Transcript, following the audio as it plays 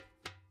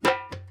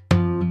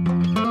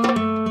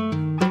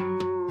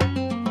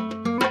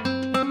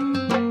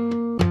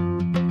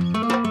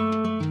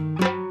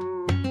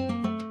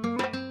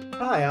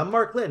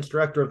Mark Lynch,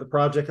 Director of the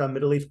Project on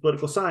Middle East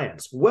Political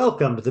Science.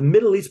 Welcome to the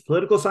Middle East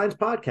Political Science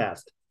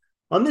Podcast.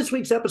 On this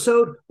week's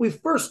episode, we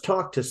first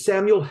talked to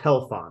Samuel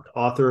Helfand,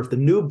 author of the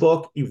new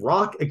book,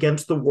 Iraq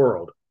Against the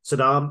World,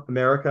 Saddam,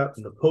 America,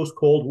 and the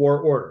Post-Cold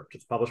War Order,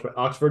 which is published by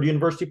Oxford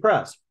University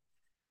Press.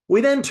 We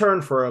then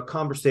turned for a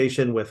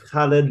conversation with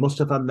Khalid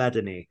Mustafa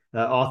Medani,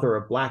 author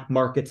of Black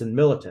Markets and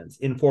Militants,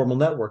 Informal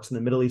Networks in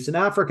the Middle East and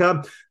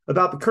Africa,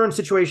 about the current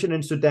situation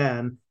in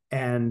Sudan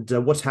and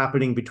what's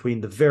happening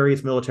between the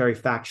various military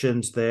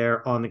factions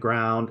there on the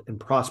ground and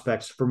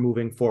prospects for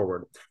moving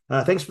forward.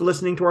 Thanks for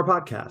listening to our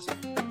podcast.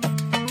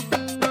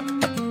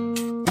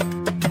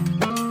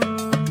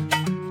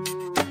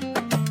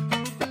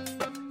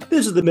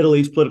 This is the Middle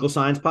East Political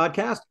Science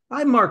Podcast.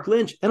 I'm Mark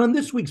Lynch, and on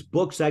this week's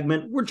book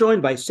segment, we're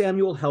joined by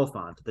Samuel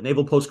Helfand, the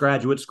Naval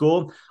Postgraduate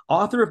School,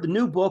 author of the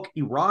new book,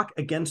 Iraq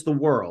Against the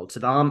World,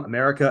 Saddam,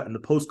 America, and the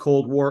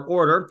Post-Cold War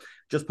Order,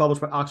 just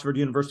published by Oxford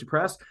University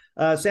Press.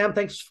 Sam,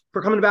 thanks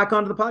for coming back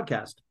onto the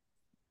podcast.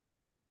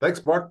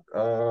 Thanks, Mark.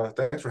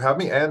 Thanks for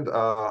having me, and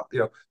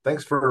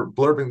thanks for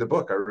blurbing the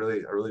book. I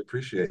really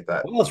appreciate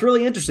that. Well, it's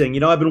really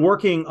interesting. I've been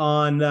working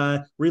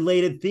on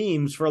related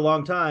themes for a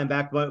long time,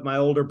 back by my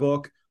older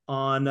book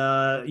on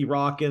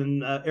Iraq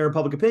and Arab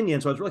public opinion.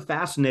 So I was really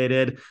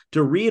fascinated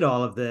to read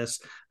all of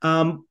this.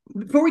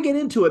 Before we get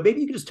into it,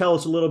 maybe you could just tell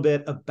us a little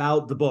bit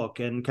about the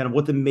book and kind of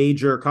what the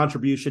major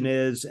contribution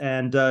is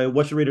and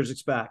what should readers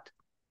expect.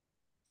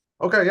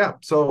 Okay, yeah.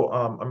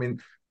 So,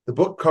 the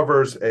book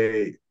covers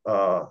a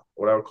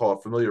what I would call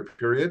a familiar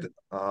period.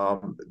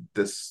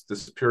 This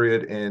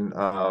period in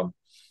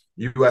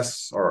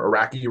U.S. or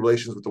Iraqi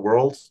relations with the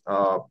world,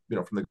 from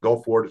the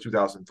Gulf War to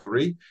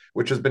 2003,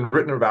 which has been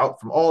written about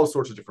from all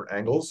sorts of different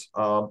angles.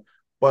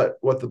 But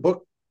what the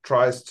book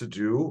tries to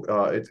do,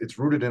 it's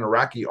rooted in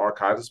Iraqi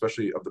archives,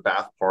 especially of the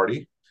Ba'ath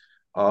Party,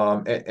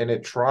 and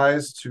it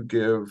tries to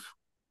give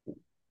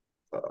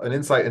an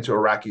insight into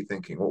Iraqi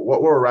thinking.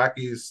 What were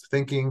Iraqis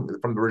thinking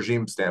from the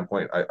regime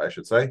standpoint, I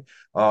should say,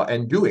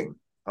 and doing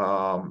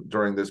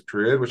during this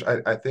period, which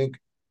I think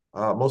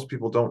most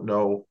people don't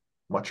know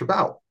much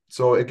about.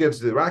 So it gives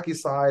the Iraqi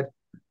side,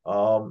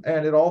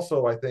 and it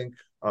also, I think,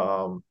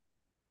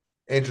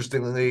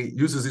 interestingly,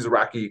 uses these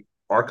Iraqi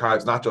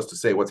archives not just to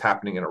say what's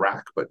happening in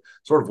Iraq, but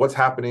sort of what's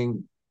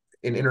happening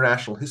in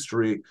international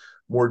history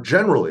more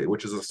generally,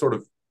 which is a sort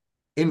of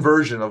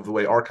inversion of the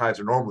way archives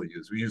are normally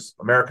used. We use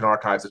American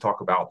archives to talk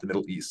about the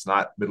Middle East,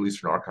 not Middle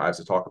Eastern archives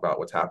to talk about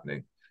what's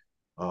happening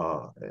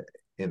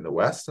in the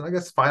West. And I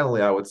guess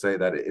finally, I would say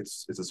that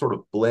it's a sort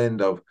of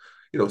blend of,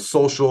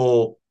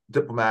 social,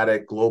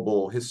 diplomatic,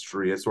 global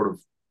history. It sort of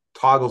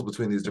toggles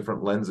between these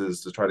different lenses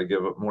to try to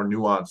give a more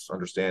nuanced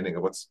understanding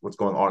of what's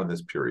going on in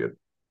this period.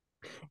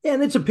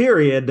 And it's a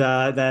period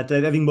that I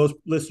think most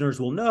listeners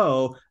will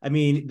know. I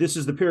mean, this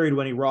is the period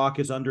when Iraq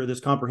is under this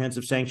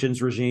comprehensive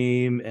sanctions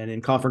regime and in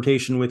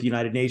confrontation with the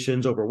United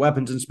Nations over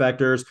weapons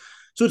inspectors.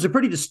 So it's a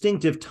pretty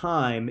distinctive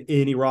time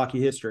in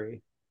Iraqi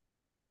history.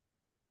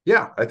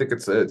 Yeah, I think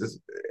it's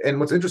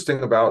and what's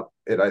interesting about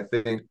it, I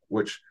think,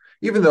 which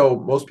even though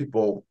most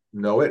people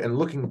know it, and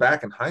looking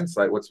back in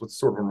hindsight, what's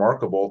sort of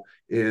remarkable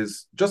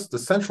is just the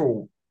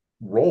central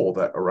role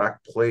that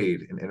Iraq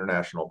played in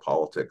international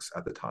politics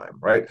at the time,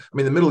 right? I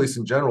mean, the Middle East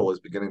in general is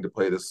beginning to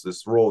play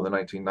this role in the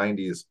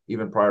 1990s,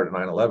 even prior to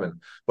 9/11.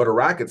 But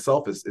Iraq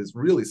itself is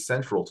really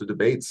central to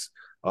debates,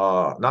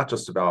 not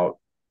just about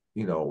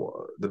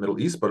the Middle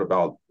East, but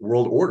about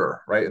world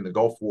order, right? In the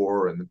Gulf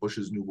War and the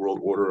Bush's New World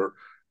Order.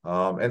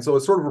 And so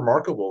it's sort of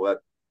remarkable that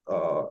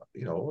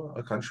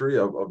a country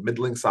of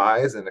middling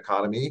size and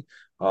economy,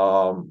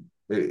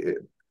 it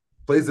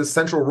plays this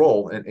central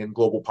role in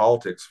global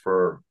politics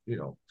for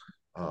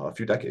a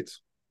few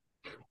decades.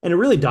 And it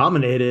really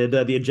dominated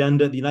the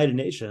agenda at the United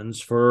Nations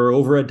for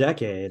over a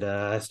decade.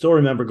 I still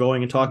remember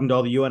going and talking to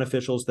all the UN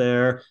officials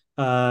there,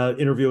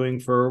 interviewing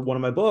for one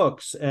of my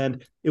books.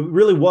 And it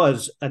really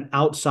was an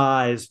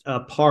outsized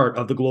part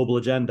of the global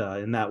agenda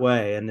in that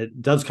way. And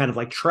it does kind of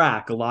like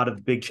track a lot of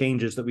the big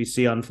changes that we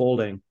see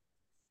unfolding.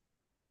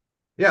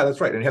 Yeah,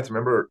 that's right. And you have to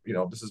remember,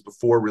 this is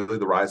before really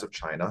the rise of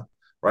China,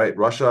 right?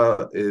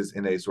 Russia is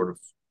in a sort of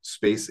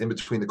space in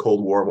between the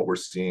Cold War and what we're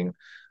seeing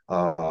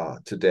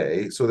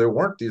today. So there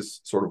weren't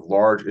these sort of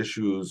large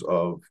issues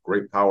of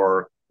great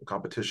power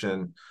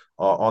competition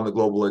on the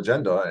global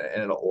agenda,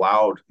 and it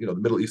allowed the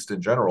Middle East in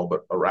general,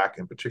 but Iraq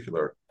in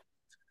particular,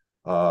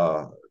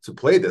 to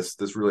play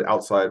this really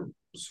outside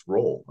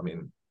role. I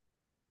mean,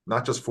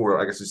 not just for,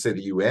 I guess you say,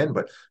 the UN,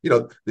 but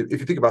if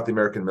you think about the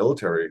American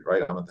military,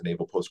 right? I'm at the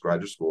Naval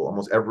Postgraduate School.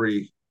 Almost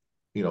every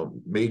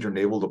major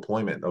naval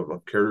deployment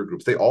of carrier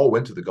groups, they all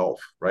went to the Gulf,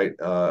 right?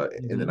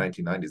 In the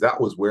 1990s. That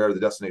was where the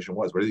destination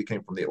was, whether you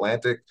came from the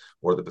Atlantic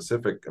or the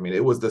Pacific. I mean,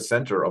 it was the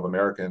center of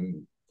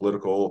American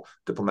political,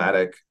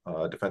 diplomatic,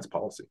 defense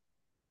policy.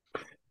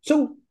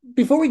 So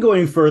before we go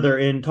any further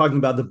in talking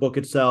about the book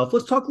itself,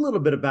 let's talk a little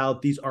bit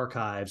about these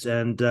archives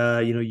and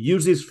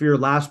use these for your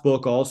last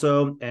book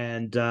also,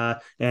 and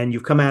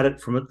you've come at it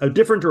from a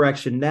different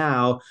direction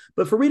now.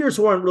 But for readers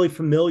who aren't really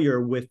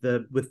familiar with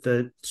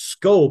the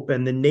scope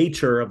and the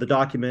nature of the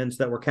documents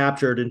that were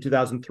captured in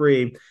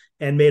 2003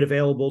 and made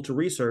available to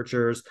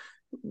researchers,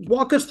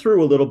 walk us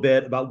through a little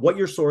bit about what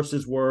your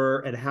sources were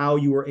and how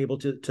you were able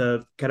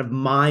to kind of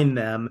mine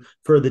them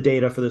for the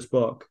data for this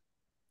book.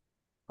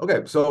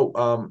 Okay, so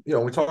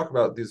when we talk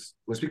about these,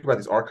 when we speak about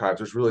these archives,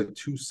 there's really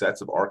two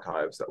sets of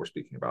archives that we're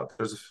speaking about.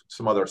 There's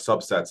some other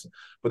subsets,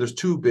 but there's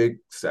two big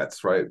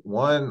sets, right?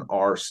 One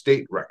are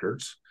state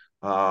records,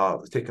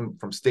 taken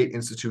from state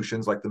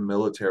institutions like the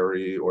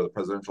military or the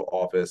presidential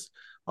office,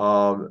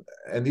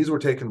 and these were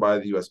taken by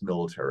the U.S.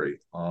 military,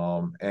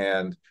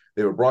 and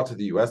they were brought to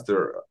the U.S.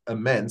 They're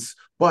immense,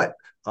 but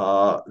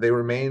they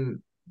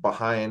remain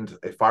behind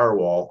a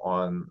firewall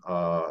on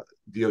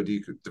DoD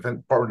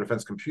Department of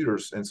Defense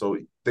computers, and so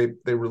they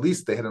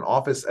had an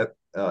office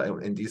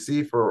in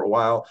DC for a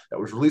while that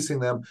was releasing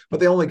them, but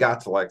they only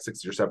got to like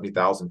 60 or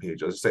 70,000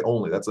 pages. I just say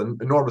only. That's an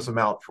enormous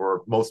amount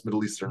for most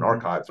Middle Eastern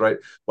archives, right?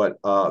 But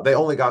they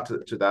only got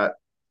to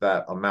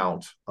that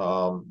amount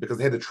because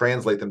they had to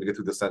translate them to get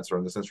through the censor,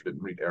 and the censor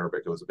didn't read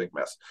Arabic. It was a big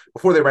mess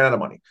before they ran out of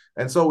money.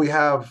 And so we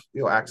have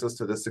access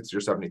to this 60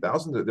 or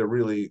 70,000. They're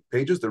really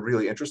pages. They're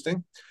really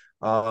interesting.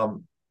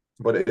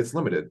 But it's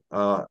limited.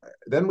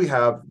 Then we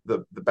have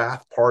the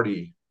Ba'ath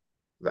Party,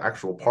 the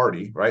actual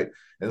party, right?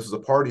 And this was a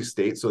party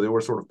state, so there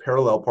were sort of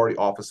parallel party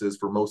offices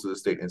for most of the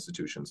state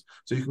institutions.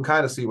 So you can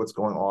kind of see what's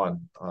going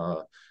on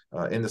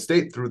in the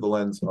state through the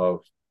lens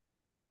of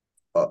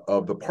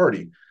the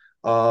party.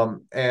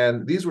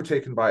 And these were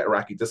taken by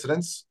Iraqi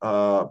dissidents,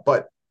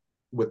 but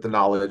with the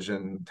knowledge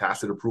and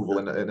tacit approval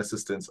and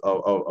assistance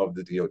of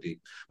the DoD.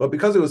 But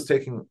because it was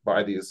taken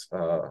by these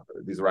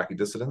Iraqi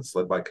dissidents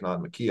led by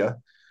Kanan Makia,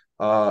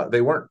 they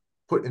weren't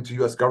put into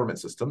U.S. government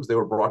systems. They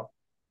were brought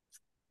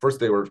first.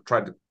 They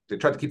tried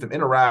to keep them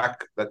in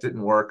Iraq. That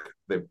didn't work.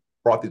 They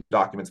brought these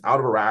documents out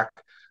of Iraq.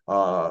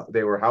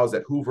 They were housed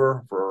at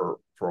Hoover for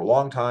a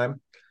long time,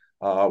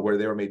 where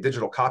they were made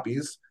digital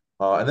copies.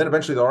 And then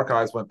eventually the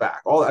archives went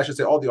back. All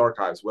the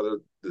archives, whether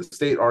the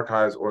state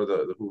archives or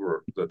the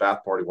Hoover, the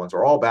Ba'ath Party ones,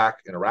 are all back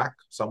in Iraq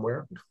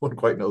somewhere. No one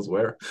quite knows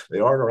where they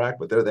are in Iraq,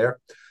 but they're there.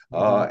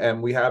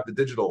 And we have the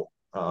digital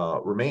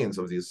remains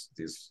of these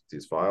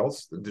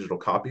files, the digital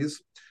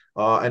copies.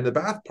 And the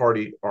Ba'ath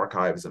Party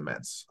archive is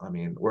immense. I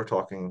mean, we're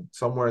talking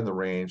somewhere in the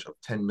range of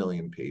 10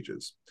 million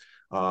pages,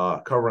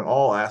 covering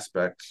all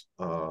aspects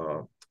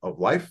of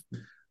life.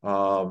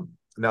 Now,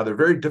 they're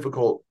very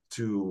difficult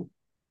to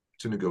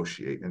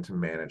negotiate and to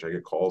manage. I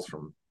get calls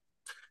from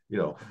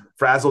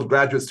frazzled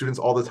graduate students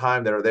all the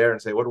time that are there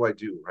and say, what do I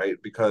do, right?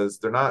 Because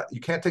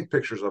you can't take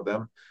pictures of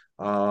them.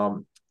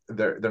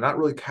 They're not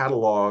really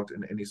cataloged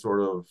in any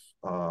sort of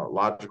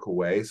logical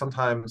way.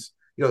 Sometimes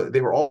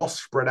they were all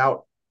spread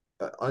out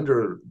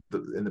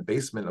in the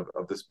basement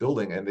of this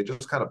building, and they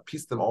just kind of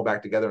pieced them all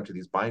back together into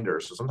these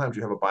binders. So sometimes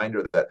you have a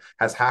binder that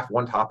has half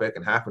one topic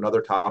and half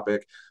another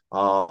topic,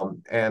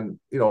 and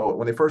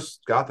when they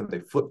first got them, they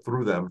flipped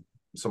through them.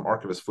 Some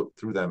archivists flipped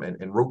through them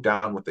and wrote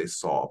down what they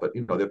saw, but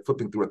they're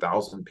flipping through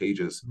 1,000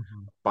 pages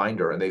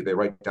binder, and they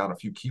write down a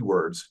few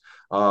keywords,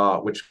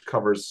 which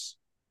covers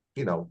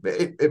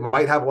it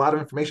might have a lot of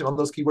information on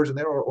those keywords in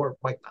there, or it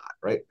might not,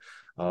 right?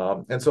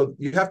 And so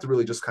you have to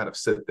really just kind of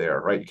sit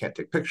there, right? You can't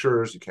take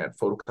pictures, you can't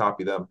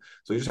photocopy them,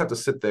 so you just have to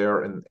sit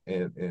there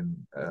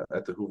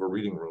at the Hoover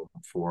Reading Room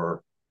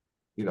for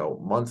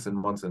months and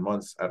months and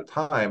months at a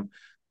time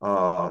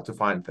to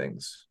find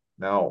things.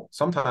 Now,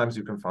 sometimes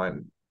you can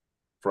find,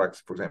 for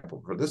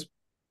example, for this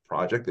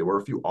project, there were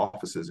a few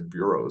offices and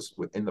bureaus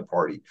within the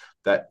party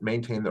that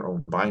maintain their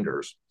own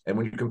binders. And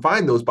when you can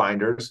find those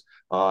binders,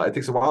 it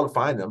takes a while to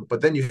find them, but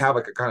then you have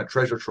like a kind of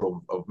treasure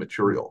trove of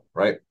material,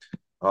 right?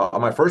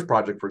 On my first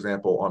project, for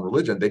example, on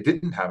religion, they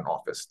didn't have an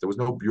office. There was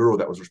no bureau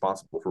that was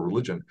responsible for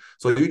religion.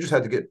 So you just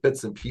had to get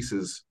bits and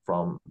pieces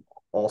from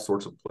all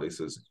sorts of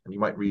places. And you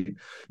might read,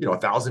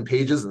 1,000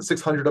 pages and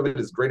 600 of it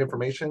is great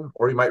information,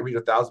 or you might read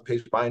a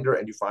 1,000-page binder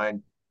and you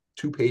find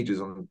 2 pages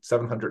on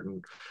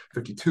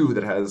 752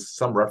 that has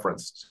some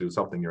reference to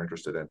something you're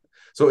interested in.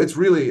 So it's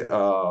really a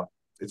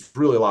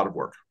lot of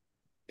work.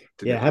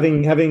 Yeah,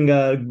 having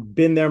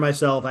been there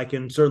myself, I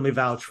can certainly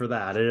vouch for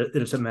that.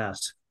 It's a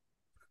mess.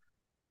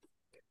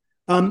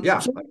 Yeah.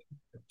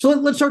 So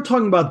let's start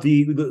talking about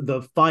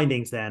the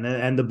findings then,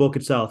 and the book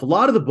itself. A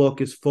lot of the book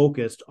is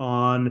focused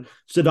on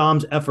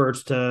Saddam's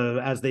efforts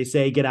to, as they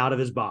say, get out of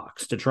his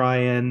box, to try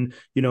and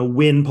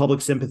win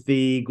public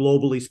sympathy,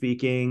 globally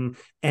speaking,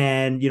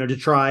 and to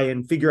try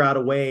and figure out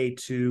a way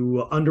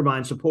to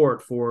undermine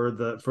support for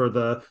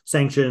the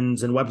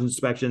sanctions and weapons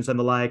inspections and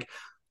the like.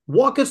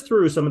 Walk us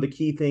through some of the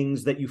key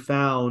things that you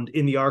found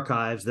in the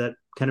archives that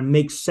kind of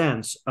make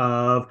sense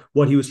of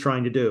what he was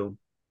trying to do.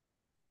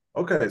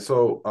 Okay,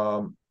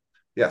 so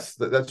yes,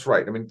 that's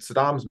right. I mean,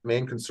 Saddam's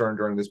main concern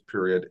during this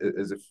period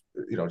is, if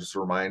just a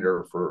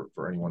reminder for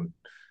anyone,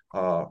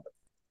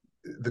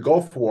 the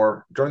Gulf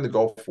War, during the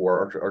Gulf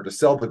War, or to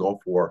sell the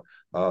Gulf War,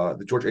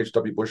 the George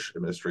H.W. Bush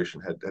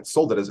administration had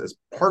sold it as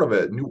part of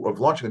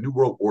launching a new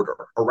world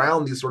order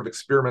around these sort of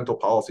experimental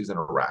policies in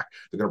Iraq.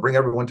 They're going to bring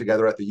everyone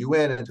together at the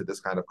UN into this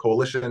kind of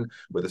coalition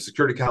where the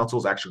Security Council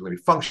is actually going to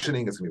be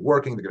functioning. It's going to be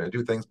working. They're going to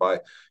do things by,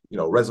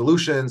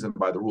 resolutions and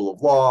by the rule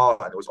of law.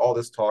 And there was all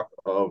this talk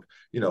of,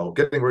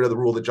 getting rid of the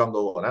rule of the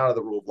jungle and out of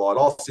the rule of law. It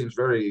all seems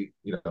very,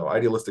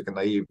 idealistic and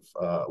naive,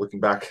 looking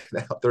back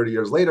now 30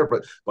 years later.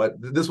 But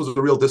this was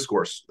a real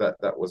discourse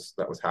that was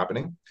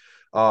happening.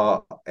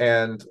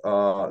 And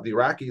the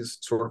Iraqis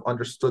sort of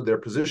understood their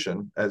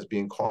position as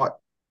being caught,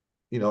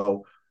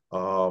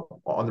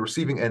 on the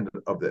receiving end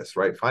of this,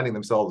 right? Finding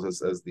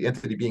themselves as the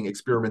entity being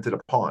experimented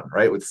upon,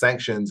 right? With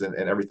sanctions and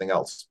everything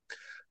else.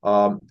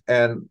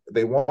 And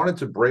they wanted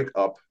to break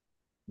up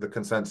the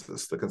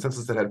consensus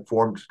that had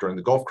formed during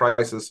the Gulf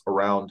crisis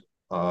around,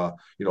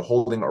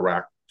 holding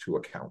Iraq to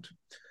account.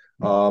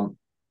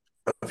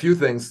 A few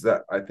things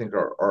that I think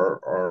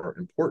are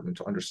important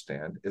to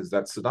understand is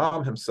that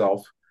Saddam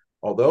himself,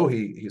 although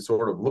he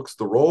sort of looks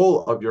the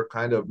role of your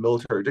kind of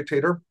military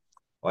dictator,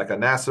 like a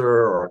Nasser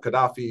or a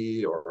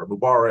Gaddafi or a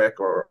Mubarak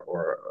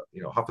or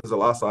Hafiz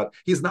al-Assad,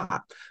 he's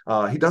not.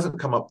 He doesn't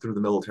come up through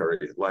the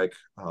military like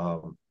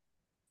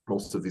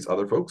most of these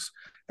other folks,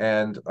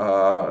 and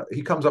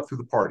he comes up through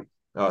the party,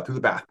 through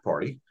the Ba'ath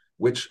Party,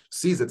 which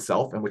sees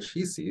itself and which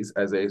he sees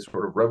as a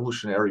sort of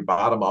revolutionary,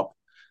 bottom-up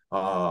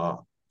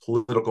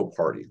political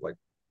party.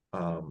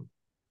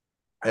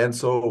 And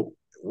so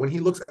when he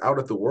looks out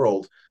at the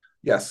world,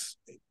 yes,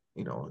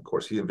 of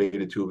course, he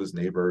invaded two of his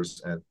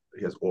neighbors, and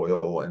he has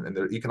oil, and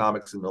their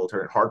economics and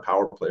military and hard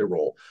power play a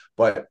role.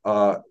 But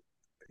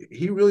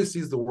he really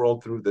sees the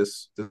world through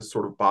this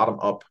sort of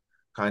bottom-up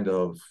kind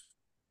of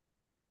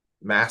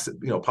massive,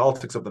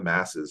 politics of the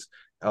masses.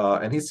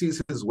 And he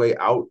sees his way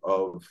out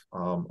of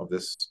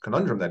this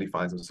conundrum that he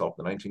finds himself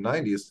in the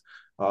 1990s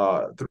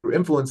through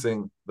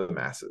influencing the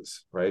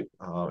masses, right?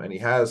 And he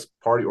has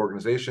party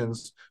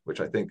organizations, which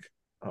I think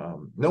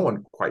no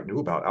one quite knew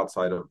about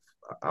outside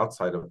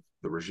of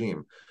the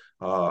regime.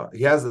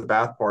 He has the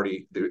Ba'ath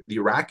Party, the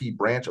Iraqi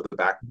branch of the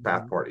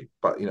Ba'ath Party,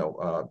 but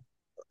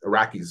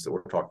Iraqis that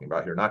we're talking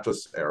about here, not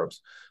just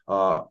Arabs.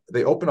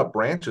 They open up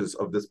branches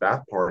of this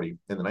Ba'ath Party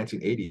in the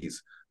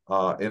 1980s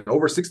in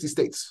over 60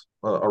 states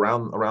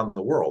around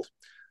the world.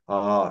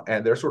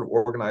 And they're sort of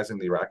organizing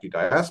the Iraqi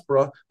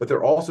diaspora, but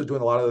they're also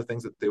doing a lot of the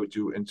things that they would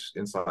do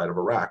inside of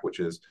Iraq, which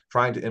is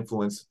trying to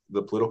influence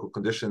the political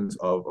conditions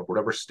of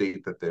whatever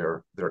state that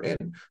they're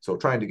in. So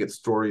trying to get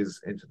stories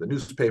into the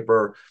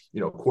newspaper,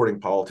 courting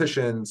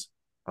politicians,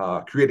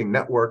 creating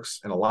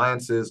networks and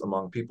alliances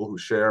among people who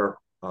share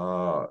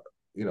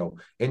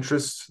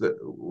interests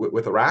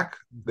with Iraq.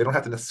 They don't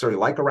have to necessarily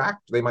like Iraq.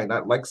 They might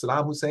not like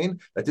Saddam Hussein.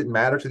 That didn't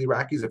matter to the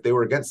Iraqis. If they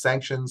were against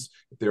sanctions,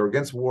 if they were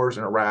against wars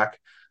in Iraq,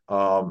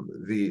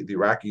 the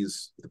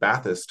Iraqis, the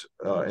Baathists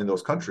in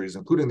those countries,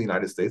 including the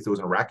United States, there was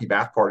an Iraqi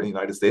Ba'ath Party in the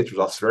United States, which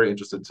I was very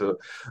interested to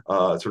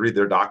read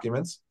their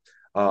documents,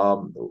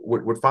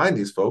 would find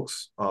these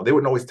folks. They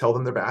wouldn't always tell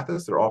them they're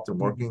Baathists. They're often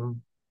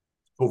working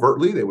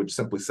covertly. They would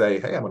simply say,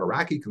 hey, I'm an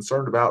Iraqi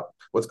concerned about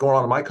what's going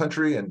on in my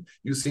country, and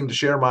you seem to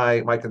share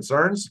my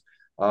concerns.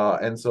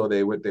 And so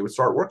they would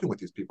start working with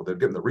these people. They'd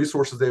give them the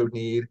resources they would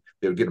need.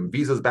 They would get them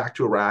visas back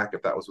to Iraq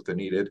if that was what they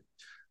needed.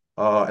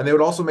 And they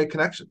would also make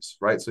connections,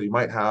 right? So you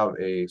might have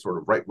a sort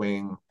of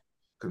right-wing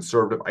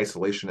conservative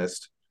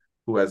isolationist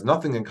who has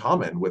nothing in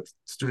common with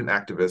student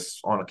activists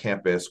on a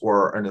campus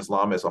or an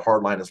Islamist, a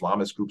hardline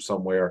Islamist group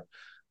somewhere.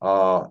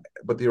 But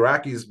the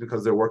Iraqis,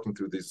 because they're working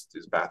through these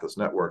Ba'athist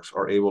networks,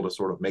 are able to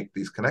sort of make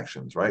these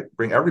connections, right?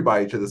 Bring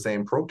everybody to the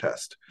same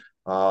protest.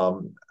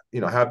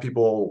 Have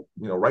people,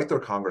 write their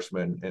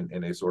congressman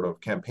in a sort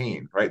of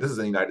campaign, right? This is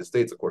in the United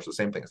States, of course, the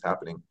same thing is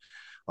happening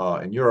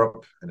in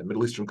Europe and in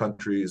Middle Eastern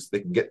countries.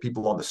 They can get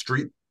people on the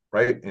street,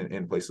 right?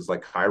 In places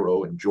like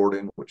Cairo and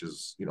Jordan, which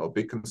is, a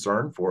big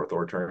concern for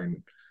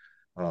authoritarian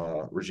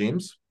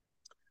regimes.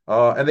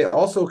 And they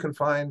also can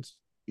find,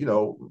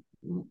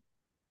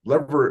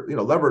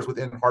 levers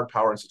within hard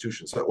power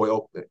institutions, so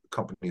oil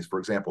companies, for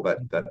example,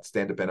 that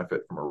stand to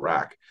benefit from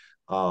Iraq,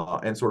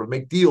 and sort of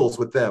make deals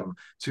with them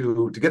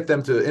to get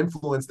them to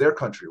influence their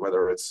country,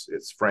 whether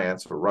it's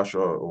France or Russia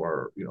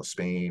or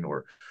Spain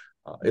or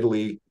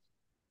Italy.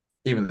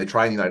 Even they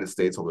try in the United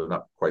States, although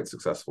not quite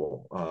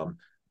successful,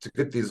 to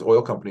get these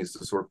oil companies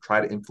to sort of try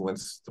to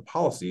influence the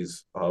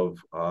policies of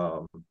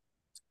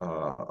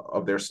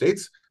their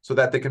states so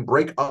that they can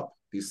break up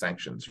these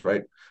sanctions,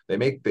 right?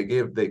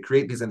 They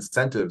create these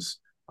incentives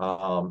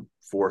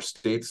for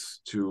states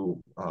to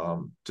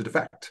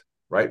defect,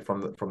 right,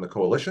 from the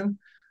coalition,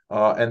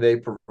 and they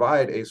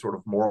provide a sort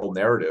of moral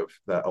narrative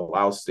that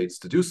allows states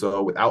to do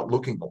so without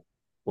looking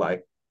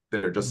like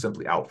they're just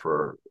simply out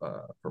for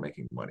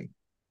making money.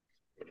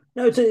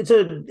 No, it's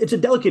a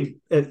delicate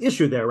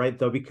issue there, right?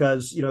 Though,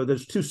 because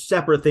there's two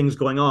separate things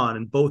going on,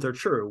 and both are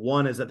true.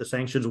 One is that the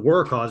sanctions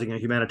were causing a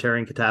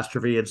humanitarian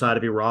catastrophe inside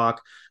of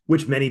Iraq,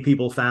 which many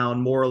people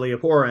found morally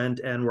abhorrent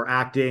and were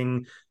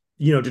acting,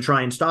 to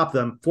try and stop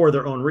them for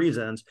their own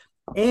reasons.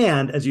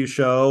 And as you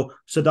show,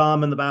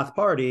 Saddam and the Ba'ath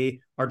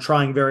Party are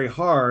trying very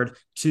hard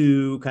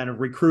to kind of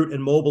recruit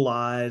and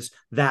mobilize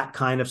that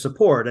kind of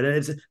support. And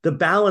it's the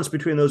balance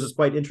between those is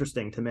quite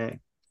interesting to me.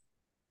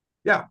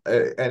 Yeah,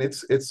 and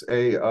it's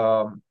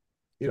a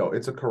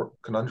it's a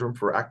conundrum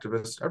for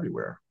activists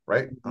everywhere,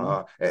 right?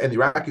 Mm-hmm. And the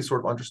Iraqis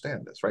sort of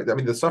understand this, right? I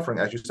mean, the suffering,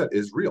 as you said,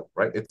 is real,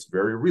 right? It's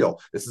very real.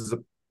 This is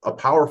a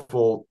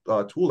powerful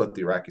tool that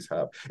the Iraqis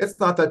have. It's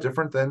not that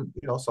different than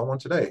someone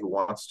today who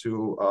wants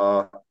to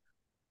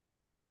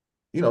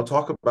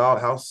talk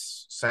about how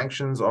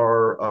sanctions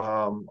are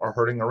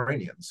hurting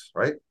Iranians,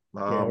 right?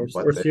 Yeah, or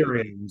But they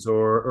Syrians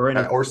or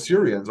any. or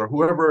Syrians or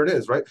whoever it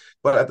is, right?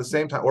 But at the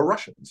same time, or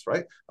Russians,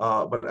 right?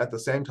 But at the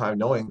same time,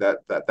 knowing that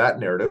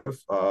narrative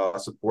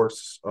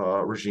supports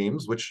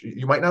regimes which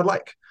you might not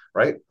like,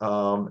 right?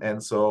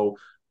 And so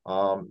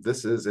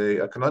this is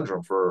a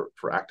conundrum for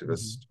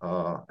activists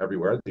Mhm.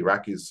 everywhere. The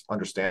Iraqis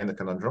understand the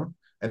conundrum,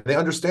 and they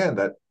understand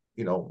that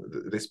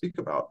they speak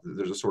about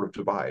there's a sort of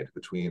divide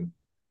between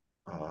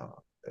uh,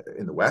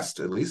 in the West,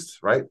 at least,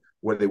 right,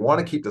 where they want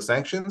to keep the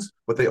sanctions,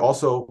 but they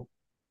also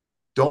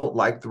don't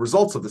like the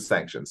results of the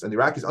sanctions. And the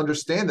Iraqis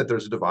understand that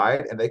there's a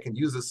divide, and they can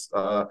use this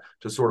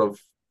to sort of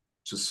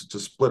to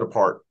split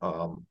apart,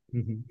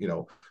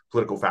 Mhm.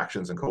 political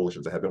factions and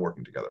coalitions that have been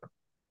working together.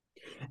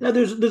 Now,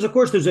 there's of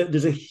course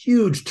there's a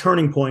huge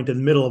turning point in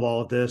the middle of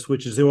all of this,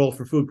 which is the Oil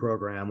for Food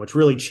program, which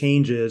really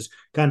changes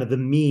kind of the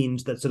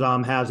means that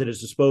Saddam has at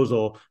his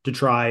disposal to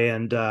try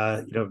and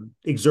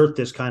exert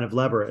this kind of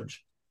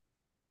leverage.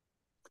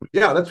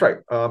 Yeah, that's right.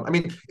 I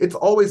mean, it's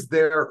always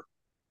there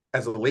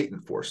as a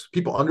latent force.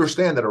 People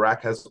understand that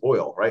Iraq has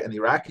oil, right? And the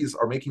Iraqis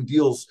are making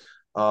deals,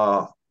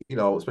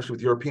 especially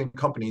with European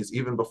companies,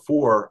 even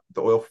before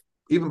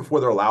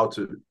they're allowed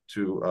to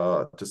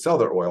sell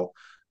their oil,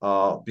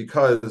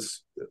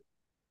 because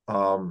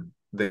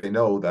they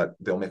know that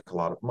they'll make a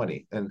lot of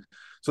money. And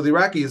so the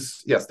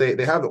Iraqis, yes,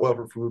 they have the oil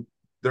for food.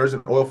 There's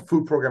an oil for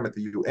food program at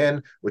the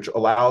UN, which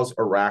allows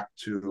Iraq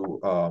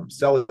to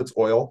sell its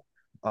oil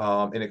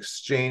in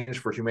exchange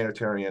for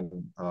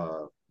humanitarian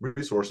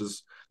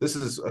resources. This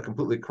is a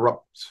completely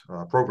corrupt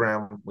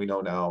program. We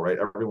know now, right?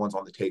 Everyone's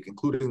on the take,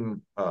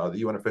 including the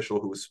UN official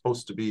who was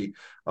supposed to be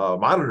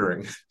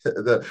monitoring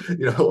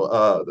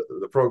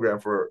the program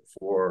for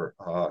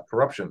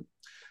corruption.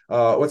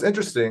 What's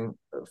interesting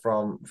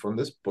from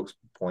this book's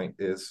point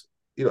is,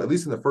 at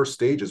least in the first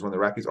stages when the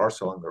Iraqis are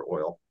selling their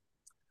oil,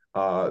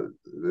 uh,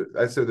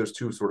 I'd say there's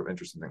two sort of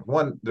interesting things.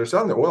 One, they're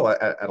selling their oil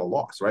at a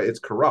loss, right? It's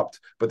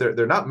corrupt, but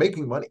they're not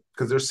making money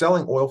because they're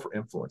selling oil for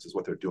influence is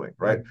what they're doing,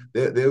 right?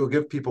 Mm-hmm. They will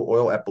give people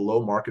oil at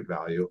below market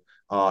value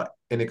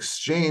in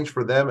exchange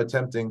for them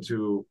attempting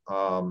to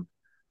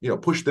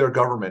push their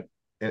government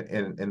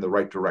in the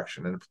right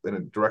direction and in a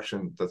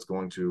direction that's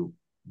going to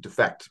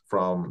defect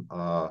from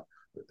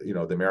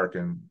the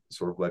American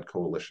sort of led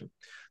coalition.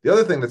 The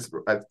other thing that's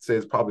I'd say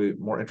is probably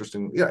more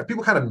interesting,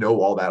 people kind of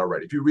know all that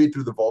already. If you read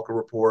through the Volcker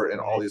report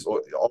and Right.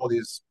 all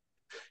these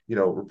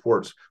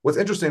reports, what's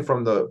interesting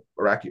from the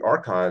Iraqi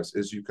archives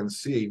is you can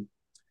see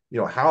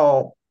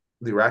how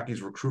the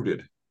Iraqis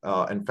recruited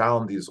and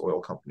found these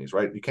oil companies.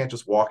 Right, you can't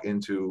just walk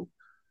into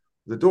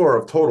the door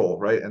of Total,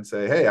 right, and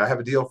say, "Hey, I have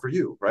a deal for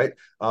you," right?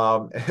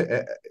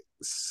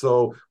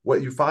 So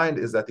what you find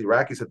is that the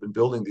Iraqis have been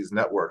building these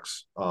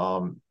networks,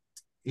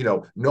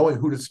 knowing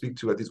who to speak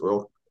to at these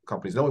oil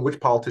companies, knowing which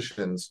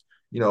politicians,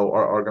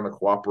 are going to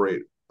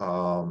cooperate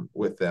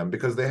with them,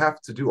 because they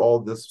have to do all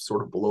of this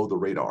sort of below the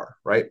radar,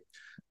 right?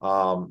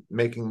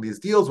 Making these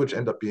deals, which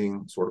end up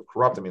being sort of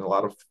corrupt. I mean, a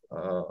lot of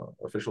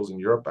officials in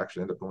Europe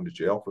actually end up going to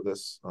jail for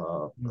this,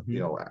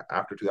 Mm-hmm.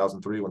 after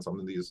 2003, when some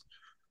of these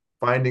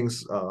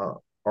findings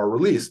are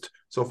released.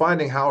 So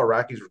finding how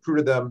Iraqis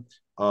recruited them,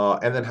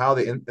 and then how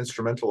they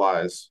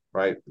instrumentalize,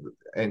 right,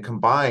 and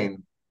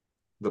combine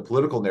the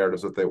political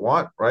narratives that they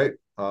want, right?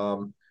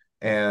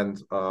 And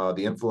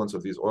the influence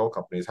of these oil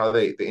companies, how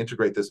they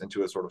integrate this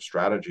into a sort of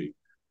strategy,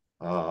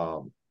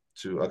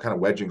 to a kind of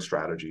wedging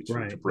strategy to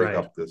Right, break right.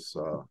 up this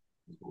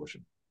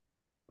coalition.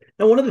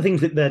 Now, one of the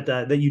things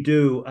that you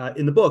do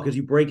in the book is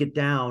you break it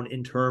down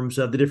in terms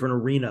of the different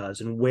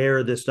arenas and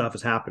where this stuff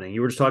is happening.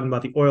 You were just talking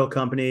about the oil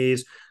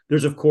companies.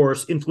 There's, of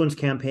course, influence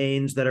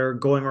campaigns that are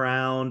going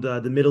around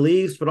the Middle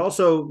East, but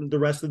also the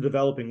rest of the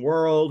developing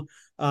world.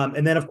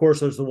 And then, of course,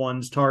 there's the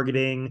ones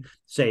targeting,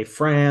 say,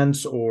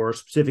 France or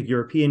specific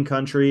European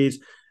countries.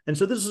 And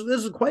so this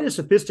is quite a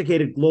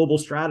sophisticated global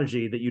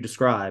strategy that you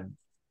describe.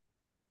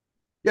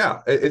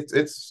 Yeah,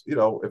 it's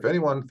if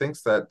anyone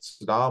thinks that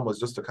Saddam was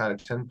just a kind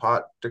of tin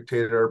pot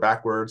dictator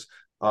backwards,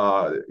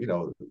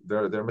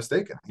 they're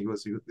mistaken.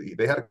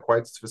 They had a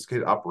quite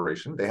sophisticated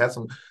operation. They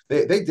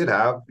did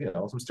have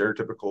some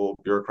stereotypical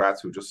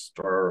bureaucrats who just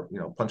are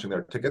punching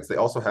their tickets. They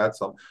also had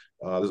some.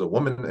 There's a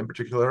woman in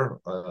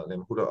particular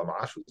named Huda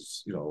Amash,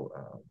 who's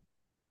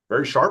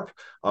very sharp,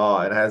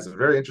 and has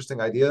very interesting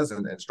ideas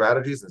and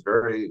strategies. And is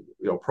very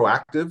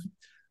proactive.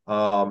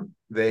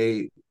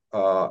 They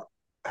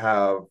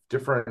have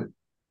different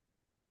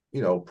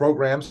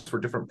programs for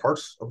different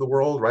parts of the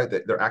world, right?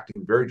 They're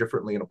acting very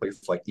differently in a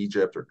place like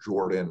Egypt or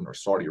Jordan or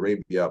Saudi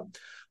Arabia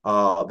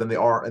than they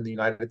are in the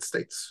United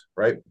States,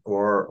 right?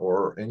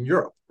 Or in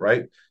Europe,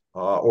 right?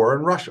 Or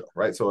in Russia,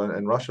 right? So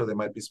in Russia, they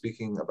might be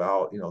speaking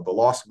about the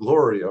lost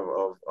glory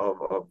of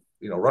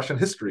Russian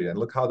history, and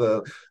look how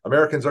the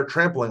Americans are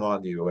trampling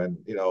on you, and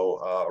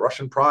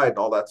Russian pride and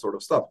all that sort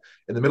of stuff.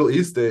 In the Middle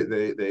East, they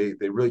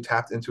really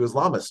tapped into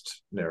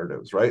Islamist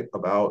narratives, right?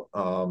 About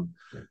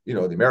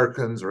the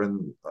Americans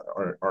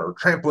are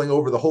trampling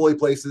over the holy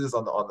places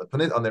on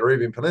the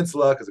Arabian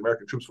Peninsula because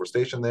American troops were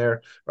stationed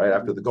there right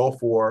after the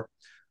Gulf War,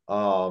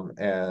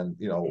 and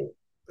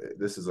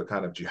this is a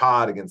kind of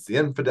jihad against the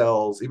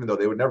infidels, even though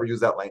they would never use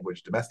that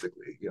language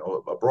domestically.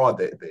 Abroad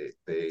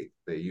they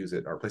use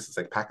it, or places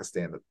like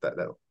Pakistan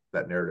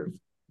that narrative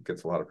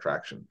gets a lot of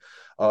traction.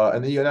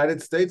 In the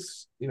United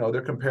States,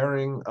 they're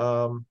comparing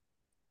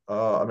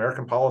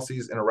American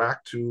policies in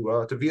Iraq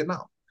to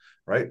Vietnam,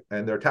 right?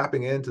 And they're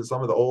tapping into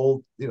some of the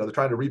old, they're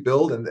trying to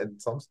rebuild, and in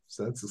some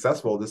sense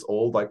successful, this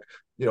old,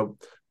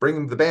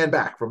 bring the band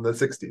back from the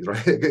 60s,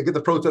 right? Get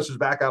the protesters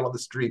back out on the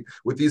street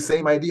with these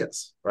same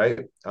ideas,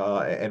 right?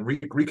 And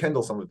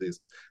rekindle some of these,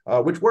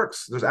 which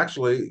works. There's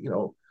actually,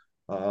 in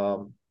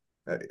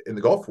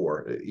the Gulf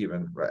War,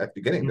 even right at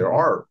the beginning, there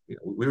are,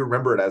 we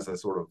remember it as a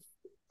sort of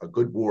a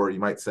good war, you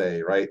might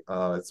say, right?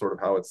 It's sort of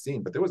how it's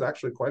seen, but there was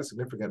actually quite a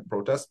significant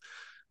protest.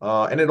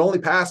 And it only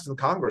passed in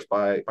Congress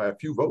by a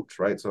few votes,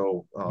 right?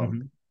 So,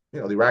 the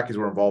Iraqis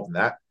were involved in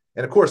that.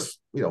 And of course,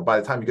 by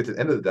the time you get to the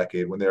end of the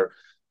decade, when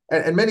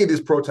and many of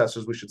these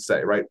protesters, we should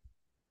say, right,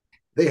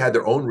 they had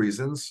their own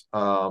reasons.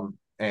 People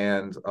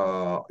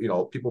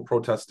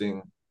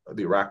protesting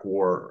the Iraq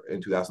War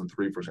in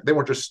 2003, for example, they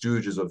weren't just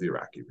stooges of the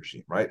Iraqi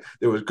regime, right?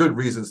 There was good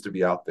reasons to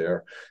be out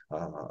there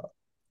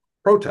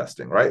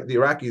protesting, right? The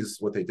Iraqis,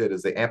 what they did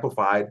is they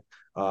amplified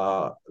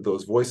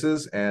those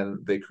voices,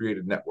 and they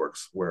created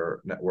networks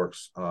where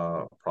networks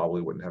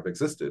probably wouldn't have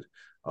existed,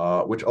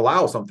 which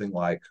allow something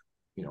like,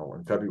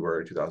 in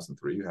February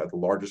 2003, you had the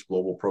largest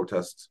global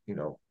protests,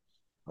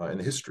 in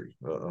the history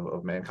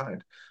of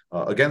mankind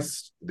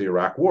against the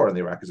Iraq War. And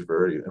the Iraqis are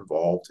very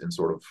involved in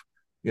sort of,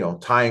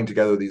 tying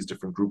together these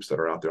different groups that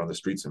are out there on the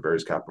streets in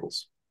various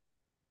capitals.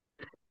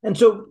 And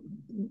so,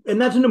 and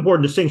that's an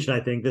important distinction,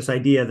 I think, this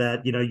idea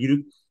that,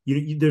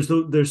 there's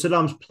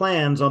Saddam's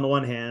plans on the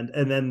one hand,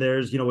 and then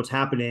there's, what's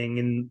happening.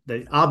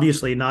 And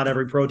obviously not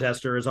every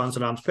protester is on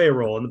Saddam's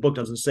payroll, and the book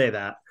doesn't say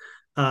that.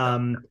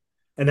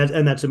 And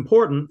that's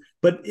important,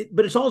 but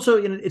it's also,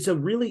 it's a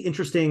really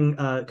interesting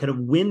kind of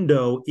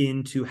window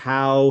into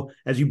how,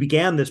 as you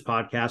began this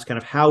podcast, kind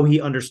of how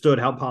he understood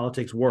how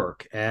politics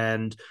work,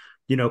 and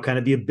kind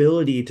of the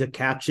ability to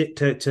catch it,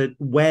 to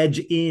wedge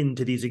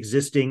into these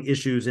existing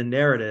issues and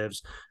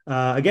narratives.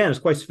 Again, it's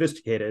quite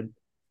sophisticated.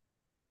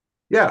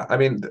 Yeah, I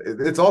mean,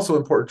 it's also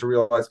important to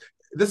realize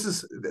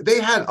they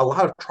had a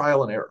lot of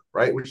trial and error,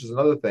 right? Which is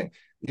another thing.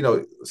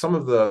 Some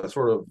of the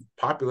sort of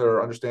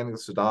popular understanding of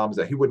Saddam is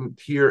that he wouldn't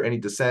hear any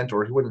dissent,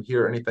 or he wouldn't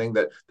hear anything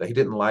that he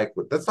didn't like.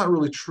 But that's not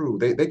really true.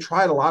 They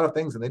tried a lot of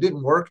things and they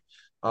didn't work.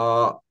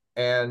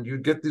 And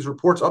you'd get these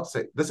reports up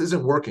say, this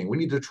isn't working. We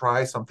need to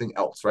try something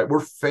else, right? We're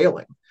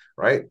failing,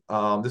 right?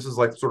 This is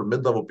like sort of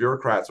mid-level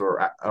bureaucrats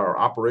or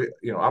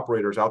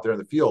operators out there in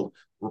the field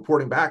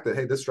reporting back that,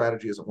 hey, this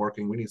strategy isn't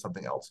working. We need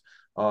something else.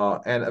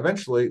 And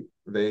eventually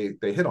they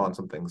hit on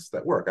some things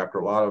that work after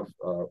a lot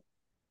of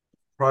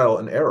trial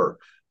and error.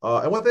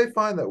 And what they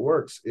find that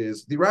works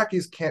is the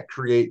Iraqis can't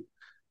create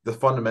the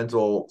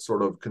fundamental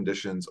sort of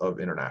conditions of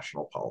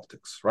international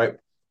politics, right?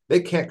 They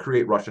can't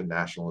create Russian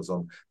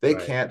nationalism. They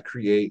can't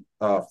create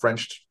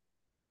French,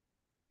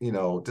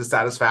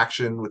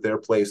 dissatisfaction with their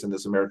place in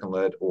this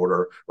American-led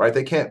order, right?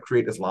 They can't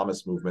create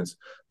Islamist movements,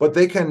 but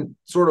they can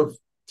sort of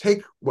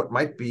take what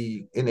might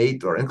be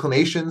innate or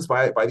inclinations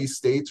by these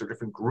states or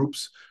different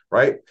groups,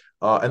 right?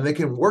 And they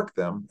can work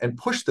them and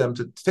push them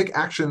to take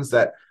actions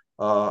that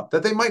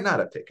they might not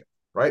have taken,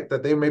 right?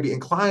 That they may be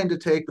inclined to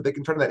take, but they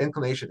can turn that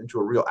inclination into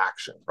a real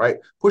action, right?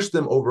 Push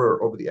them over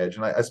the edge.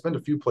 And I spend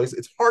a few places.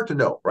 It's hard to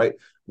know, right,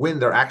 when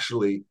they're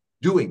actually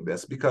doing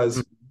this,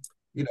 because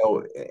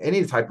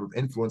any type of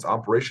influence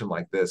operation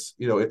like this,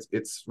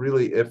 it's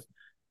really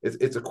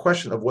it's a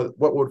question of what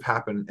would have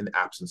happened in the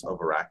absence of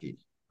Iraqi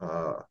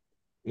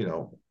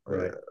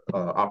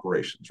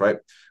operations, right?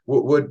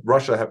 Would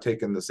Russia have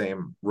taken the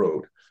same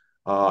road?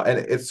 And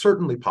it's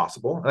certainly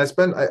possible. And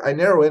I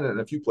narrow in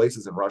a few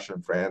places in Russia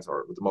and France,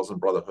 or with the Muslim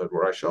Brotherhood,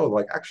 where I show,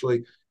 like,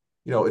 actually,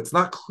 it's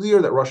not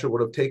clear that Russia would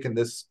have taken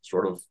this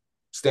sort of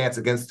stance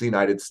against the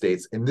United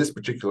States in this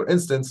particular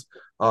instance.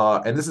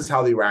 And this is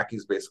how the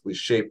Iraqis basically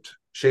shaped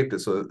it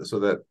so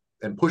that,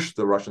 and pushed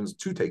the Russians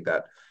to take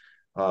that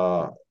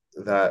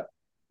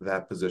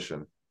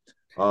position.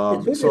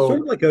 It's sort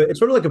of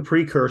like a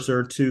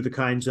precursor to the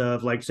kinds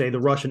of, like, say, the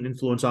Russian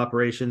influence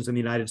operations in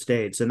the United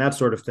States and that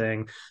sort of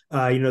thing.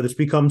 That's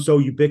become so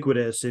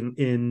ubiquitous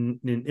in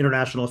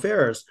international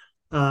affairs.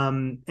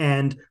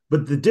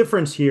 But the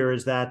difference here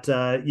is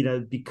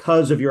that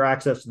because of your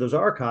access to those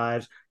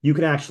archives, you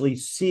can actually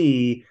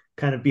see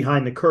kind of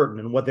behind the curtain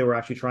and what they were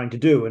actually trying to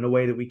do in a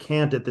way that we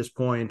can't at this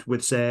point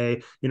with,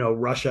 say,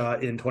 Russia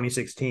in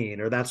 2016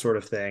 or that sort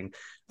of thing.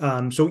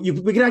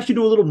 We can actually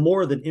do a little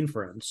more than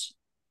inference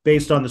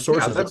based on the Yeah,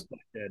 sources that we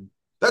did.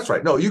 that's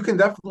right. No, you can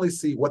definitely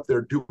see what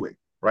they're doing,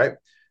 right?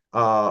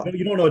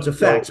 You don't know its So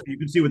effects, but you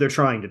can see what they're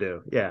trying to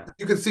do. Yeah.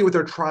 you can see what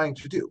they're trying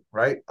to do,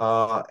 right?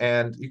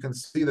 And you can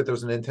see that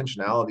there's an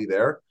intentionality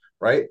there,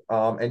 right?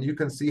 And you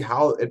can see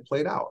how it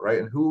played out, right?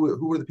 And who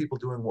were the people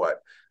doing what?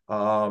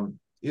 I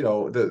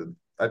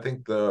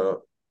think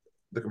the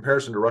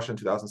comparison to Russia in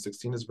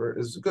 2016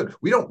 is good.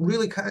 We don't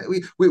really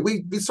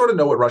we sort of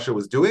know what Russia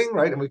was doing,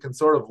 right? And we can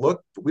sort of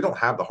look, but we don't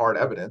have the hard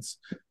evidence,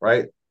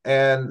 right?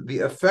 And the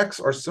effects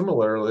are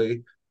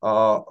similarly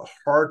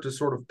hard to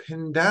sort of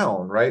pin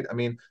down, right? I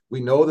mean, we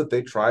know that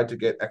they tried to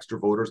get extra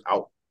voters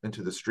out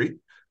into the street,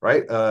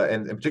 right?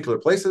 And in particular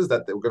places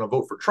that they were going to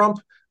vote for Trump.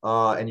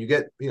 And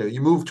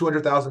you move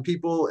 200,000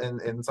 people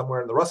in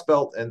somewhere in the Rust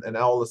Belt, and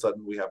now all of a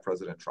sudden we have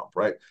President Trump,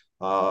 right?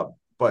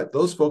 But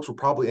those folks were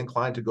probably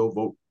inclined to go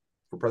vote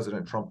for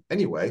President Trump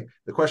anyway.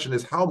 The question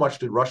is, how much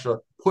did Russia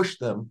push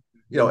them,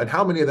 and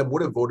how many of them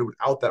would have voted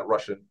without that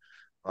Russian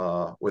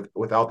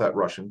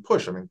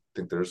push? I mean, I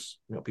think there's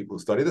people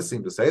who study this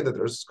seem to say that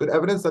there's good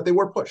evidence that they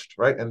were pushed,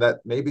 right, and that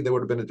maybe there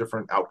would have been a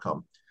different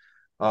outcome.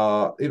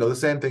 The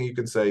same thing you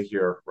can say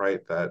here,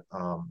 right, that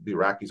the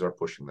Iraqis are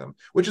pushing them,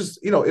 which is,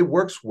 it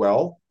works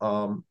well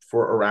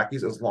for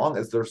Iraqis as long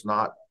as there's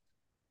not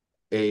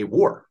a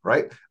war,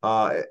 right?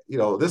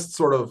 This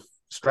sort of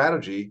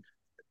strategy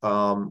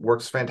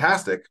works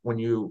fantastic when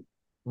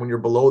you're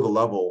below the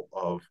level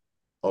of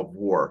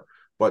war.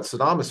 But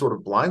Saddam is sort of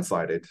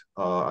blindsided,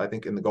 I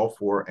think, in the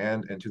Gulf War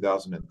and in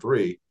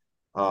 2003,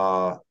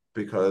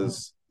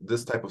 because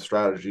this type of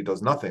strategy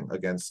does nothing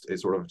against a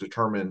sort of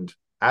determined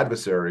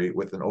adversary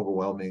with an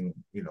overwhelming,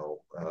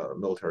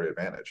 military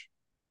advantage.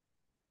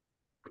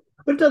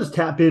 But it does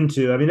tap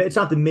into, I mean, it's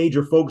not the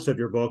major focus of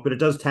your book, but it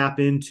does tap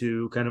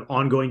into kind of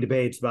ongoing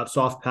debates about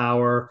soft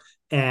power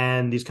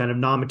and these kind of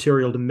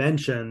non-material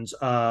dimensions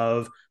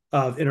of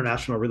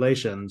international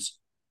relations.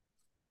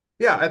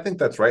 Yeah, I think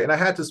that's right. And I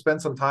had to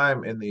spend some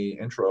time in the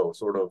intro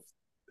sort of,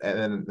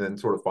 and then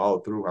sort of follow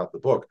throughout the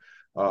book,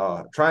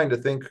 trying to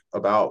think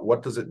about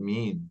what does it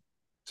mean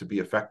to be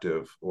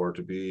effective or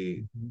to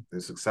be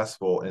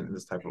successful in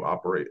this type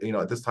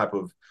of this type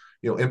of,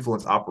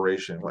 influence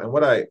operation. And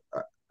what I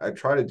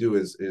try to do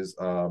is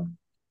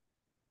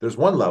there's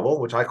one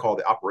level, which I call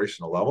the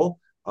operational level,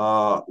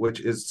 which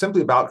is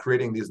simply about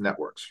creating these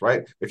networks,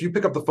 right? If you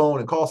pick up the phone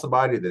and call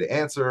somebody, they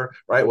answer,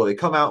 right? Well, they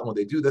come out and when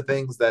they do the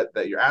things that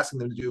you're asking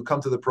them to do,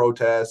 come to the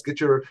protest, get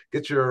your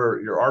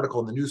article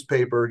in the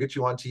newspaper, get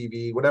you on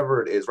TV,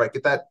 whatever it is, right?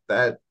 Get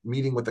that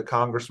meeting with the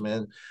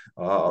congressman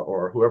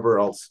or whoever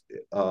else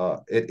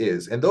it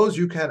is. And those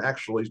you can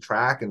actually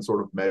track and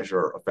sort of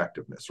measure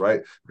effectiveness,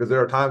 right? Because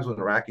there are times when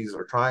Iraqis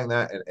are trying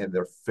that and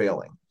they're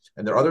failing.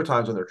 And there are other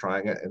times when they're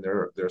trying it and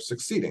they're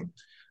succeeding.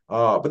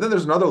 But then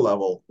there's another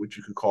level, which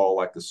you could call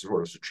like the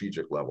sort of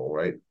strategic level,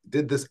 right?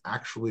 Did this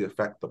actually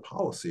affect the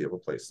policy of a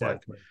place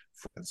like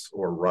France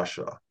or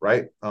Russia,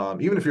 right?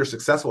 Even if you're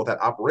successful at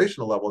that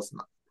operational level, it's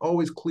not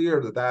always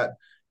clear that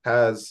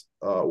has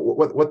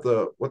what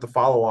the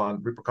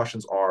follow-on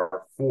repercussions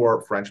are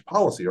for French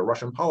policy or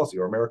Russian policy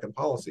or American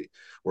policy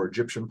or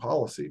Egyptian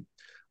policy.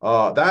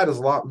 That is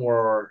a lot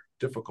more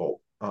difficult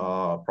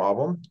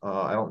problem.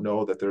 I don't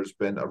know that there's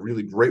been a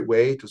really great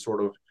way to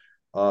sort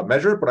of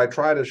measure it, but I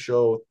try to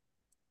show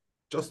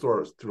just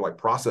through like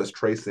process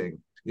tracing,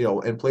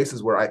 in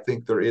places where I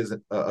think there is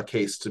a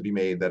case to be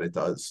made that it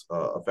does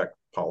affect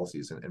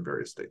policies in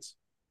various states.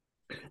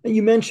 And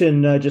you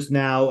mentioned just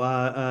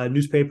now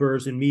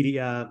newspapers and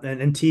media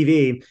and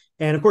TV.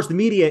 And of course, the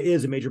media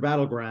is a major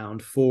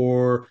battleground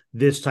for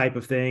this type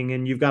of thing.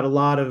 And you've got a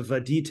lot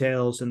of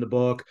details in the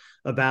book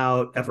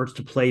about efforts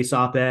to place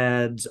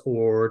op-eds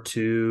or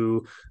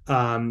to,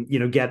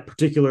 get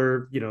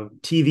particular,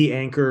 TV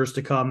anchors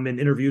to come and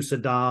interview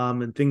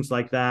Saddam and things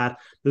like that.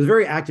 There's a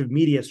very active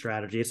media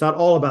strategy. It's not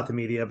all about the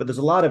media, but there's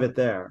a lot of it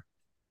there.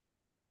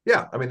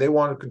 Yeah, I mean, they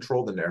want to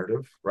control the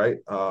narrative, right?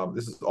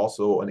 This is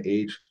also an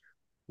age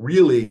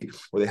really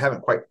where they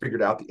haven't quite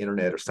figured out the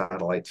internet or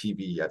satellite TV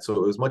yet. So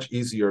it was much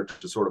easier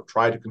to sort of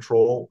try to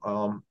control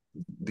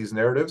these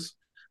narratives.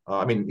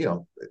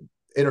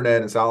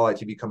 Internet and satellite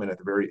TV come in at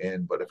the very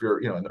end, but if you're,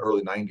 in the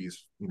early 90s,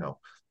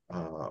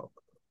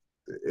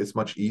 it's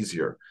much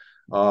easier.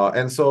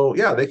 And so,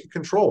 yeah, they can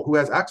control who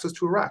has access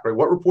to Iraq, right?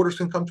 What reporters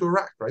can come to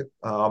Iraq, right?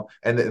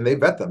 And they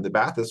vet them. The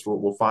Baathists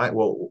will find,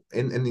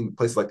 in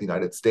places like the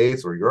United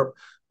States or Europe,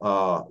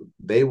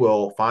 they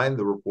will find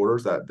the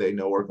reporters that they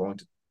know are going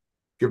to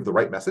give the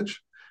right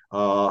message,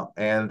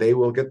 and they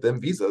will get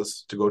them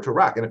visas to go to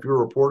Iraq. And if you're a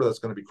reporter that's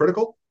going to be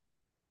critical,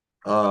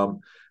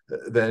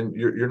 then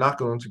you're not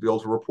going to be able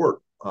to report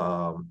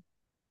on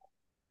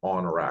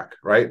Iraq,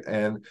 right?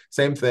 And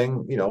same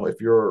thing, if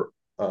you're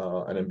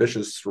an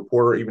ambitious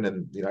reporter, even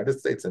in the United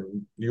States,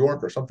 in New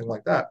York or something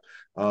like that,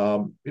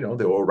 the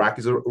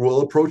Iraqis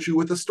will approach you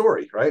with a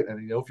story, right?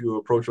 And if you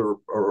approach a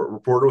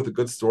reporter with a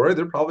good story,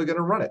 they're probably going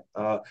to run it.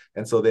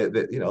 And so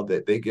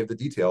they give the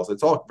details.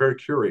 It's all very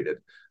curated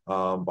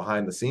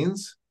behind the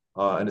scenes,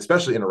 and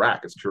especially in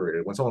Iraq, it's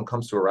curated. When someone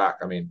comes to Iraq,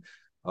 I mean,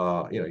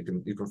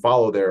 you can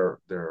follow their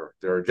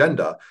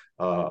agenda,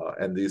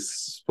 and these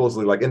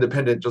supposedly like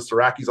independent just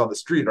Iraqis on the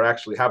street are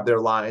actually have their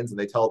lines, and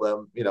they tell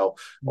them,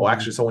 oh,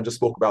 actually someone just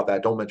spoke about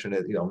that, don't mention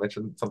it,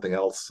 mention something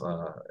else.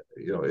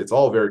 It's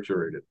all very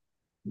curated.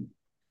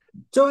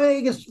 So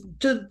I guess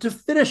to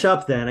finish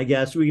up, then I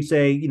guess we could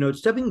say,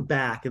 stepping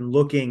back and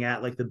looking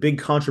at like the big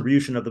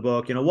contribution of the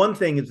book. One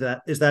thing is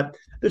that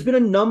there's been a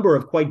number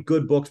of quite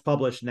good books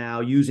published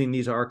now using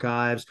these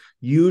archives,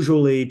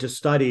 usually to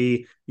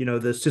study,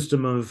 the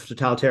system of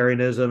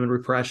totalitarianism and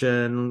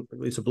repression,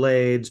 Lisa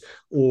Blades,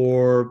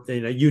 or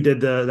you did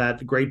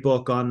that great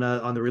book on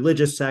the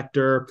religious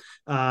sector,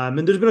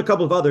 and there's been a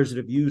couple of others that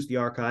have used the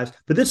archives,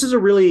 but this is a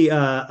really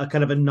a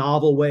kind of a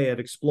novel way of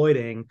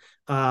exploiting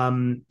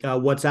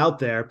what's out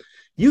there.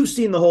 You've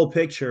seen the whole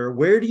picture.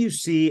 Where do you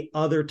see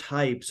other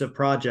types of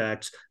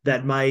projects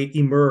that might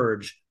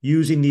emerge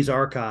using these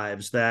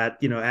archives that,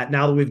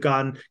 now that we've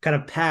gone kind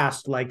of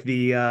past like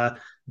the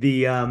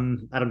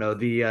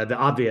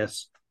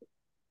obvious?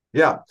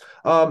 Yeah.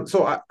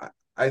 So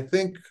I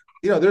think,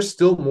 there's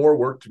still more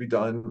work to be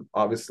done,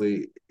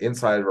 obviously,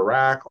 inside of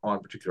Iraq on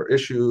particular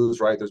issues,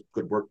 right? There's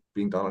good work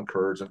being done on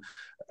Kurds and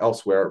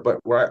elsewhere. But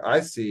where I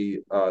see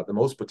the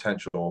most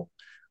potential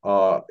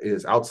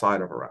is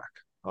outside of Iraq.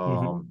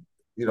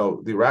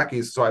 The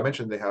Iraqis, so I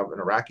mentioned they have an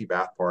Iraqi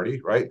Ba'ath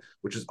Party, right?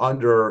 Which is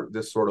under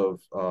this sort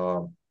of,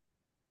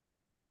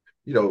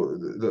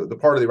 the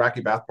part of the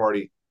Iraqi Ba'ath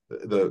Party,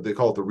 they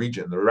call it the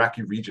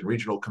Iraqi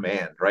regional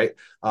command, right?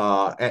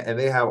 And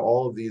they have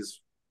all of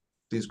these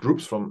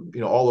groups from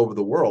all over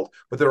the world,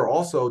 but there are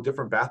also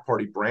different Ba'ath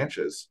Party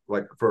branches,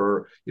 like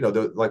for the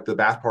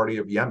Ba'ath Party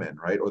of Yemen,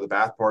 right, or the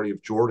Ba'ath Party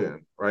of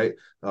Jordan, right,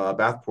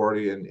 Ba'ath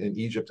Party in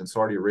Egypt and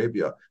Saudi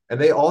Arabia,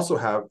 and they also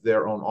have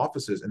their own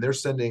offices, and they're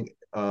sending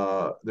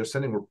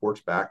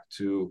reports back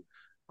to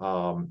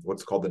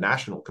what's called the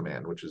National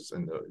Command, which is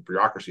in the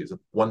bureaucracy is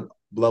one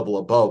level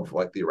above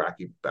like the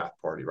Iraqi Ba'ath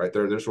Party, right?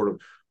 They're sort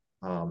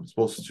of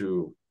supposed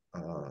to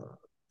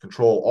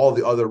control all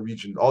the other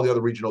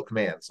regional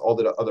commands, all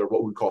the other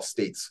what we call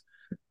states.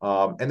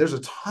 And there's a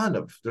ton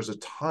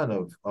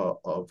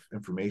of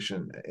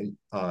information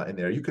in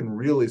there. You can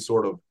really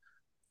sort of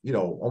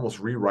almost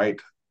rewrite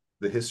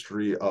the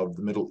history of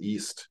the Middle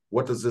East.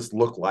 What does this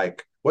look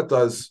like? What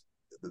does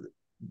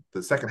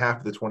the second half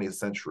of the 20th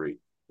century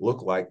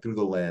look like through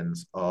the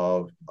lens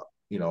of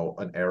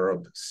an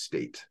Arab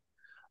state,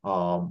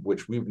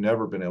 which we've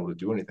never been able to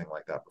do anything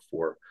like that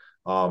before.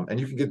 And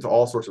you can get to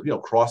all sorts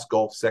of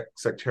cross-Gulf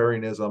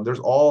sectarianism. There's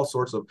all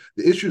sorts of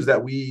the issues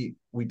that we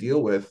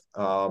deal with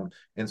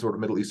in sort of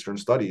Middle Eastern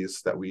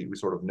studies that we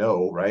sort of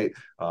know, right?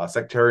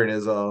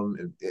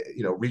 Sectarianism,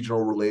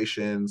 regional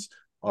relations,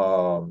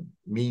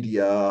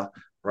 media,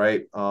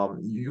 right?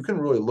 You can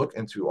really look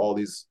into all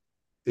these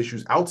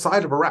issues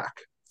outside of Iraq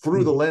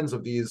through the lens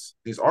of these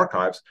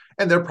archives,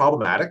 and they're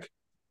problematic.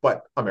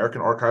 But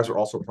American archives are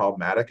also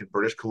problematic, and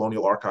British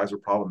colonial archives are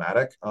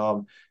problematic.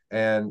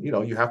 And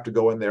you have to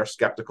go in there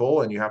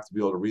skeptical, and you have to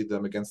be able to read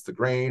them against the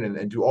grain,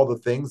 and do all the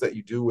things that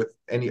you do with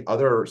any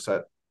other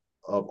set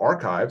of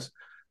archives.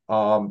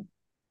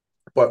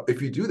 But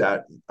if you do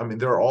that, I mean,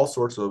 there are all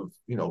sorts of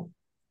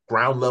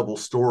ground level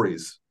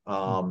stories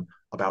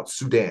about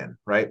Sudan,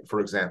 right,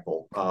 for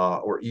example,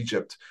 or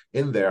Egypt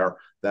in there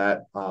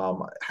that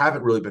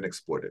haven't really been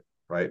exploited.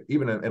 Right.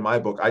 Even in my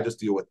book, I just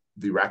deal with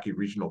the Iraqi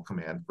Regional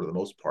Command for the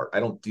most part.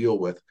 I don't deal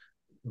with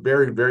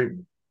very, very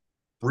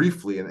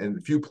briefly in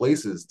a few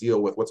places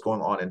deal with what's going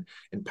on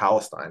in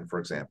Palestine, for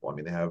example. I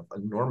mean, they have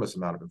an enormous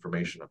amount of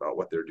information about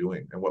what they're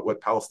doing and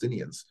what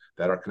Palestinians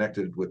that are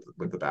connected with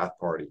the Ba'ath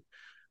Party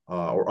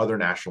or other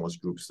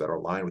nationalist groups that are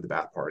aligned with the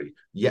Ba'ath Party.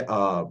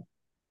 The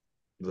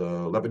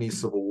Lebanese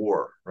Civil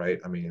War, right?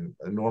 I mean,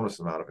 enormous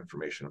amount of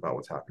information about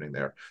what's happening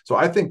there. So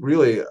I think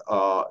really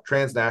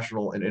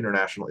transnational and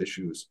international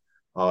issues,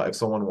 if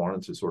someone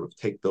wanted to sort of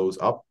take those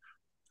up,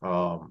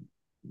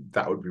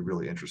 that would be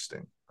really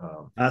interesting.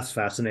 That's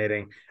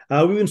fascinating.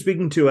 We've been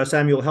speaking to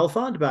Samuel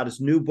Helfand about his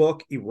new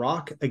book,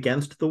 Iraq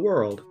Against the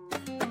World.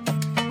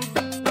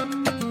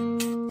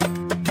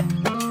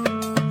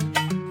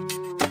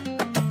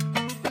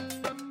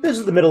 This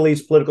is the Middle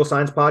East Political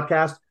Science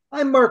Podcast.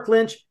 I'm Mark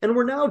Lynch, and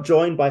we're now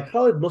joined by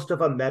Khalid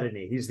Mustafa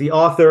Medani. He's the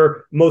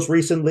author, most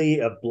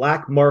recently, of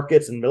Black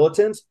Markets and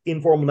Militants,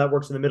 Informal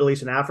Networks in the Middle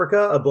East and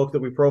Africa, a book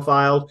that we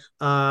profiled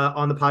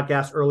on the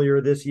podcast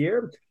earlier this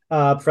year.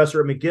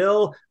 Professor at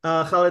McGill.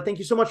 Khalid, thank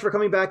you so much for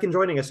coming back and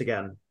joining us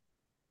again.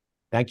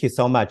 Thank you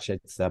so much.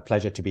 It's a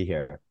pleasure to be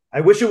here. I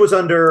wish it was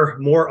under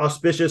more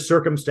auspicious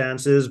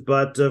circumstances,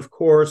 but of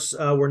course,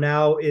 we're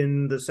now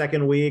in the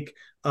second week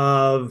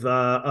of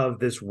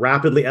this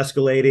rapidly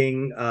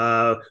escalating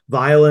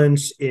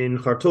violence in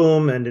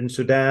Khartoum and in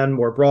Sudan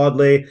more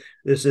broadly.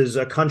 This is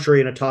a country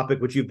and a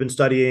topic which you've been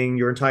studying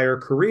your entire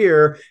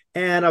career,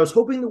 and I was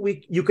hoping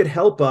that you could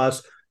help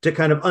us to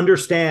kind of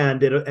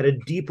understand at a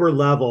deeper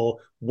level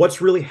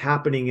what's really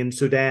happening in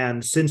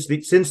Sudan since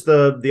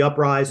the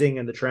uprising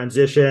and the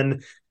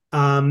transition.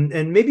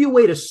 And maybe a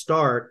way to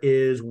start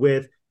is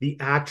with the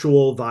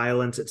actual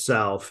violence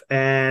itself.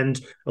 And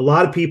a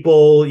lot of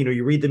people,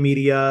 you read the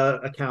media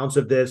accounts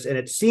of this, and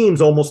it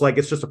seems almost like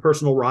it's just a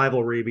personal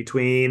rivalry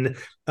between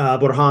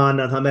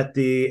Burhan and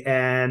Hameti,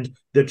 and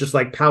they're just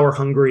like power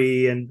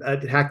hungry and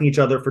attacking each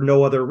other for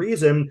no other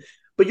reason.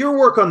 But your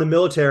work on the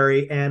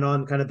military and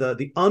on kind of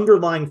the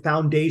underlying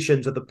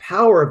foundations of the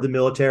power of the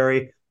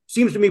military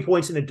seems to me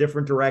points in a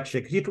different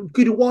direction.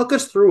 Could you walk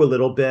us through a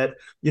little bit,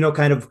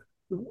 kind of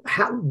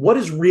what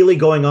is really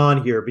going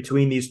on here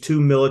between these two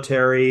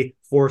military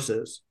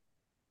forces?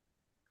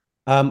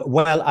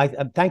 Well, I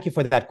thank you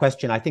for that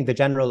question. I think the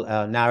general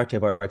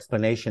narrative or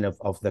explanation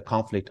of the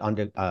conflict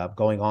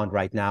going on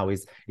right now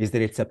is that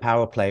it's a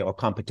power play or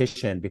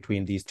competition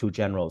between these two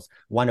generals.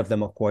 One of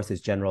them, of course, is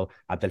General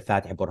Abdel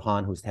Fattah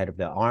Burhan, who's head of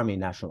the army,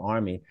 National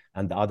Army,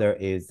 and the other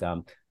is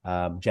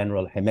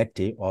General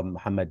Hemeti, or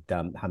Mohammed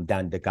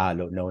Hamdan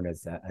Dagalo, known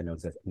as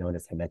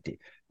Hemeti.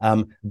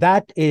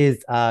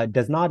 That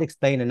does not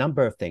explain a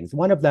number of things.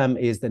 One of them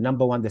is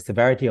the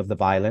severity of the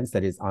violence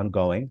that is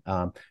ongoing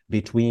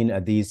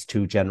between these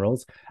two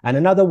generals. And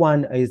another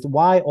one is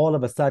why all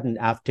of a sudden,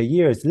 after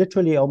years,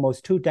 literally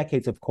almost 2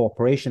 decades of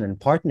cooperation and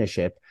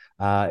partnership,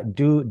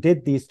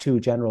 did these two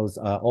generals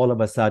all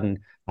of a sudden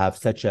have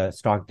such a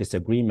stark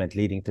disagreement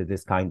leading to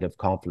this kind of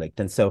conflict.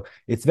 And so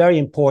it's very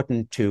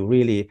important to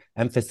really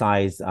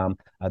emphasize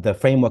the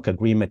framework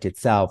agreement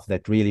itself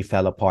that really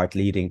fell apart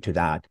leading to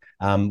that.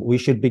 We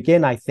should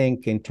begin, I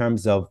think, in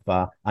terms of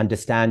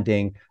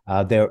understanding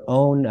their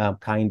own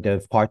kind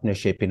of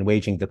partnership in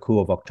waging the coup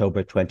of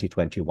October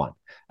 2021.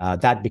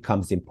 That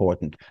becomes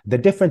important. The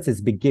differences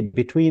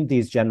between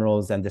these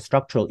generals and the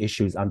structural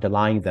issues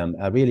underlying them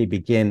really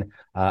begin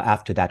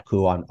after that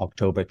coup on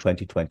October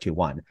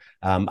 2021.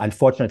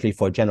 Unfortunately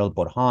for General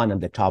Burhan and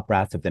the top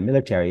brass of the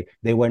military,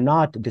 they were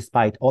not,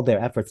 despite all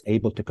their efforts,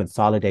 able to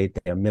consolidate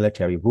their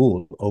military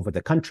rule over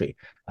the country.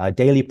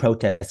 Daily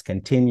protest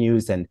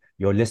continues, and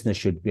your listeners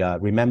should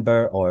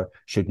remember or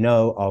should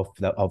know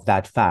of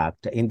that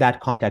fact. In that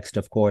context,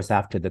 of course,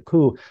 after the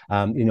coup,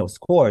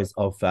 scores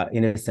of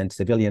innocent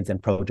civilians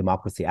and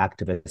pro-democracy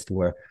activists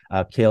were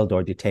killed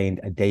or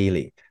detained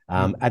daily.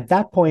 At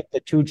that point,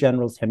 the two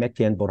generals,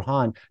 Hemeti and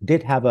Burhan,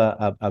 did have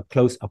a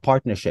close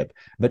partnership.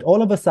 But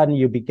all of a sudden,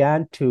 you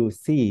began to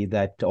see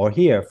that, or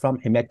hear from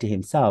Hemeti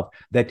himself,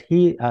 that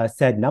he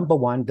said, number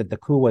one, that the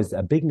coup was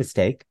a big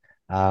mistake.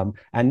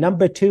 And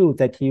number two,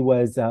 that he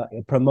was a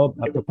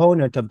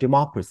proponent of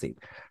democracy.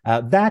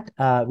 That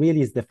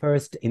really is the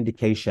first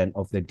indication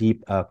of the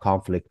deep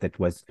conflict that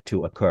was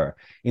to occur.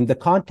 In the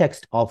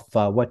context of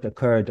what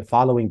occurred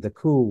following the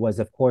coup was,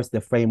 of course,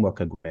 the framework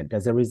agreement.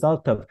 As a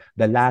result of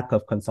the lack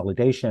of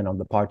consolidation on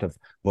the part of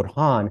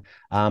Burhan,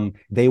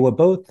 they were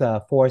both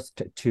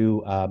forced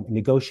to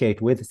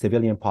negotiate with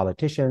civilian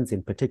politicians,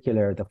 in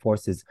particular the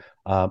Forces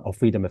of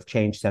Freedom of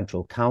Change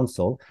Central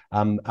Council,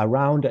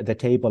 around the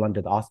table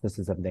under the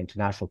auspices of the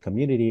international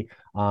community,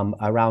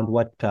 around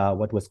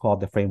what was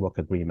called the framework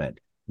agreement.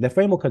 The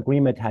framework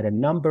agreement had a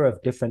number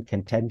of different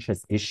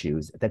contentious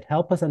issues that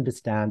help us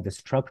understand the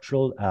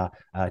structural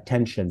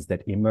tensions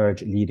that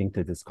emerge leading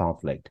to this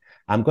conflict.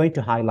 I'm going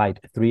to highlight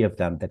 3 of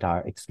them that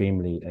are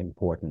extremely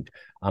important.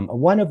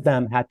 One of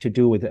them had to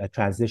do with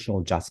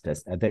transitional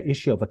justice, the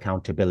issue of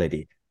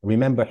accountability.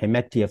 Remember,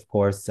 Hemeti, of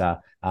course,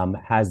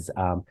 has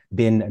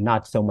been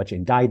not so much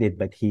indicted,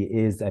 but he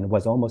is and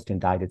was almost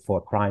indicted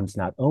for crimes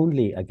not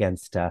only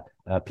against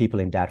people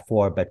in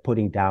Darfur, but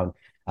putting down,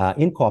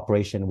 in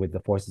cooperation with the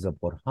forces of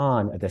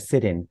Burhan, the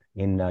sit-in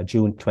in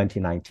June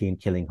 2019,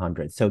 killing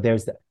hundreds. So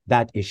there's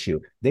that issue.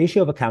 The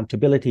issue of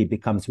accountability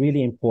becomes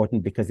really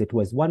important because it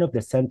was one of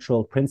the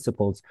central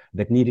principles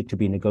that needed to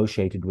be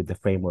negotiated with the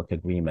framework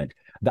agreement.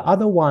 The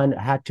other one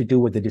had to do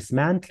with the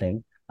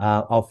dismantling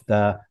of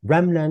the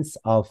remnants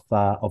of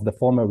the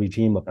former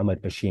regime of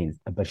Ahmed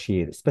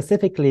Bashir,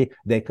 specifically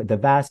the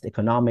vast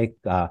economic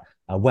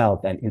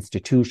wealth and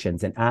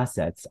institutions and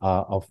assets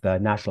of the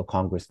National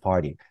Congress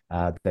Party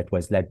that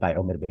was led by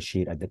Omar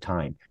Bashir at the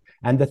time.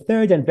 And the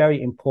third and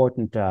very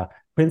important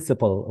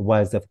principle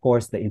was, of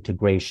course, the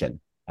integration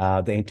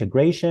of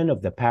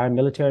the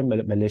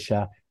paramilitary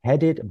militia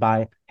headed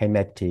by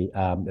Hemeti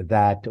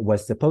that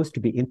was supposed to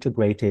be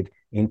integrated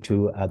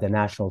into the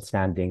national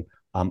standing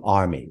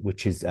army,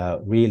 which is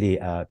really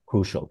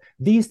crucial.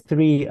 These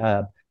 3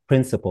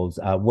 principles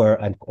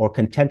or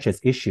contentious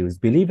issues,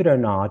 believe it or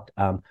not,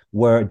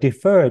 were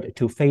deferred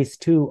to phase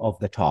 2 of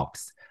the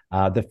talks.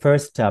 The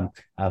first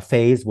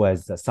phase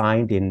was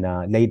signed in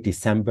late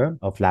December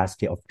of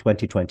last year, of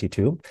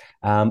 2022.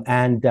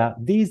 And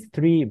these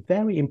three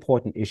very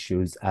important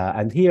issues,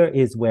 and here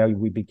is where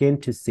we begin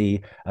to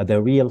see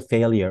the real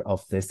failure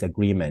of this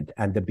agreement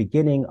and the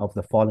beginning of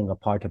the falling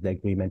apart of the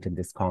agreement in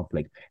this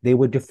conflict. They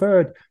were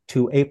deferred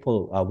to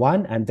April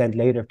 1 and then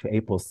later to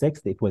April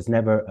 6th. It was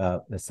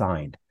never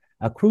signed.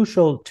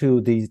 Crucial to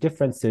these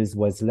differences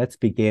was, let's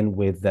begin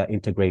with the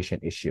integration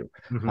issue.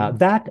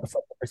 That,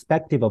 from the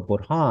perspective of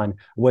Burhan,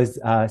 was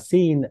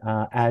seen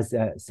as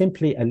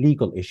simply a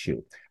legal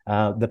issue.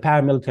 The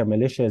paramilitary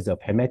militias of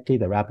Hemeti,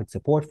 the Rapid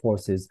Support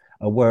Forces,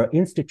 were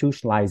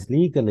institutionalized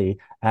legally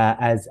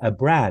as a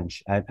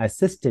branch, an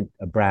assisted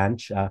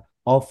branch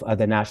of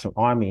the National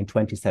Army in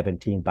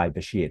 2017 by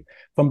Bashir.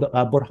 From the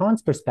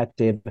Burhan's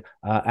perspective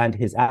and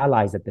his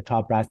allies at the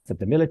top brass of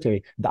the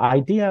military, the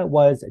idea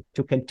was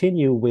to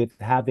continue with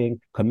having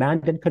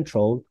command and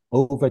control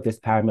over this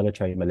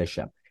paramilitary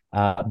militia.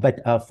 But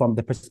from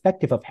the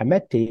perspective of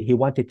Hemeti, he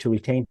wanted to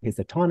retain his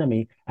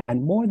autonomy,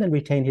 and more than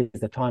retain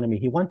his autonomy,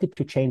 he wanted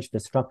to change the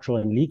structural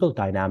and legal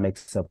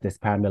dynamics of this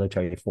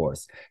paramilitary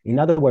force. In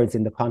other words,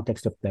 in the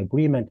context of the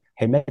agreement,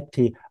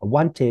 Hemeti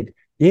wanted,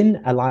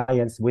 in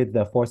alliance with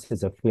the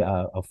forces of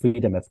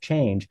freedom of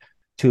change,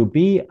 to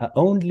be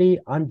only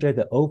under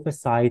the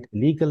oversight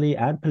legally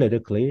and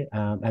politically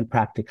and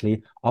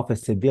practically of a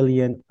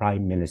civilian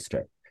prime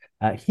minister.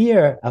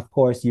 Here, of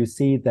course, you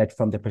see that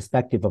from the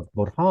perspective of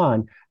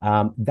Burhan,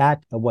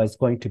 that was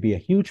going to be a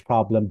huge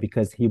problem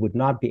because he would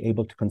not be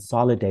able to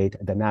consolidate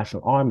the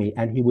National Army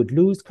and he would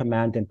lose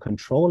command and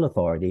control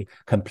authority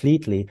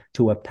completely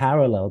to a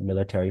parallel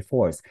military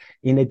force.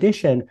 In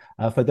addition,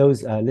 for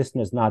those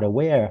listeners not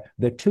aware,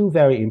 the two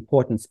very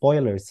important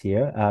spoilers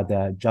here,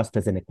 the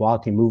Justice and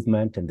Equality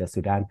Movement and the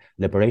Sudan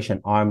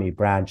Liberation Army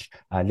branch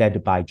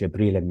led by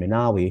Jibril and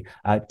Minawi,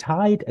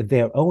 tied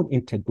their own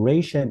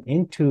integration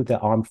into the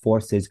armed forces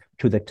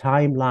to the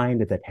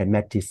timeline that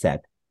Hemeti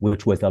set,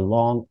 which was a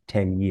long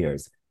 10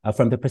 years.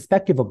 From the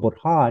perspective of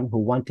Burhan, who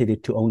wanted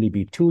it to only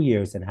be 2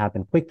 years and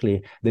happen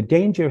quickly, the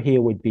danger here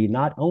would be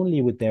not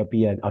only would there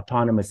be an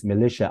autonomous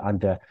militia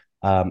under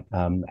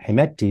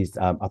Hemeti's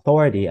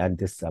authority and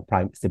this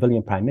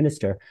civilian prime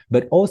minister,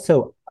 but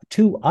also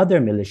two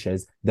other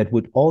militias that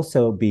would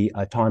also be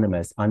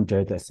autonomous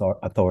under the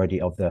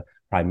authority of the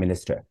prime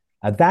minister.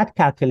 That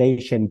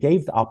calculation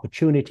gave the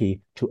opportunity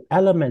to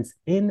elements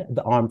in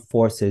the armed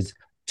forces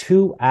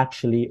to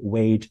actually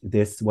wage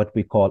this, what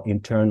we call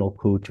internal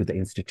coup to the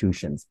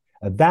institutions.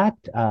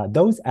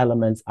 Those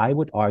elements, I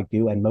would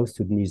argue, and most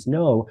Sudanese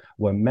know,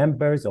 were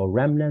members or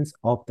remnants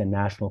of the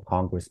National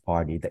Congress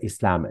Party, the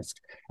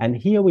Islamist. And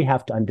here we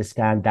have to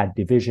understand that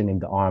division in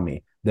the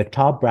army. The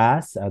top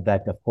brass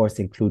that, of course,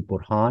 include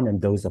Burhan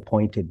and those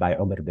appointed by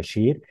Omar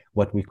Bashir,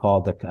 what we call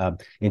the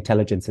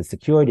Intelligence and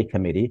Security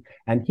Committee.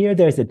 And here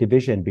there's a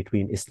division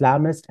between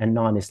Islamist and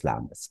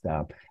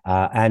non-Islamist.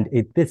 And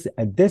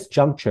at this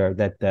juncture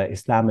that the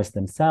Islamists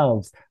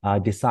themselves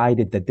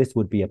decided that this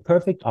would be a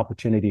perfect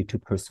opportunity to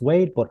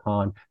persuade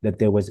Burhan that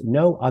there was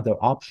no other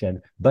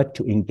option but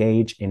to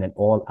engage in an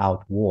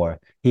all-out war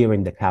here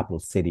in the capital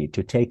city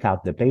to take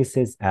out the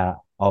bases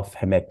of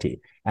Hemeti.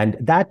 And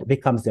that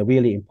becomes a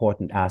really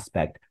important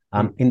aspect.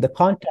 In the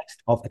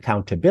context of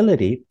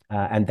accountability,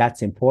 and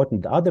that's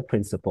important, the other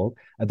principle,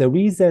 the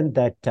reason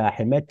that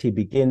Hemeti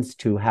begins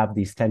to have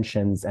these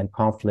tensions and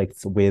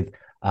conflicts with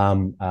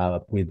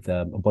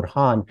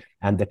Burhan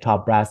and the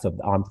top brass of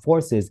the armed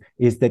forces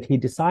is that he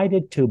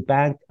decided to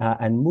bank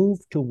and move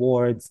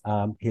towards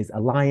his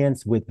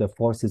alliance with the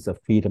forces of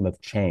freedom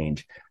of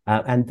change.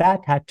 And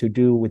that had to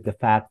do with the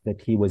fact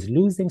that he was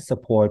losing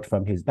support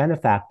from his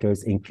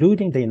benefactors,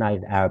 including the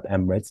United Arab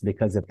Emirates,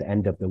 because of the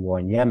end of the war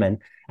in Yemen.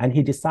 And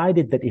he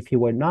decided that if he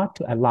were not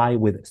to ally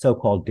with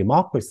so-called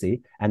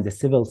democracy and the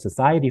civil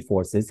society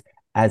forces,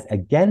 as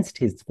against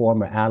his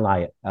former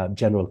ally,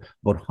 General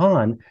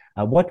Burhan,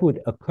 what would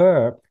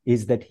occur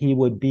is that he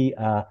would be,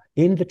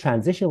 in the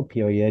transitional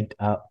period,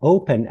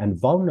 open and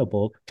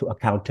vulnerable to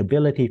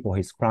accountability for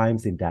his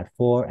crimes in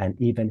Darfur and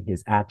even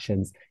his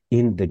actions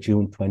in the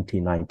June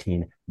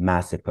 2019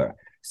 massacre.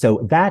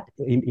 So that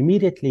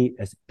immediately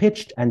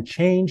pitched and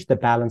changed the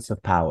balance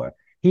of power.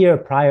 Here,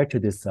 prior to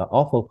this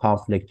awful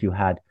conflict, you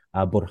had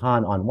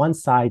Burhan on one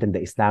side and the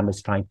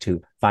Islamists trying to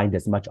find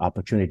as much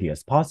opportunity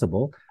as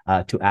possible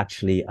to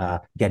actually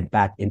get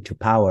back into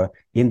power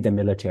in the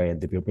military and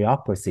the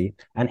bureaucracy.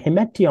 And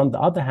Hemeti, on the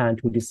other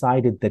hand, who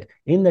decided that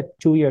in the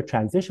 2-year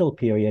transitional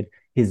period,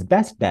 his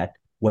best bet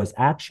was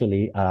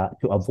actually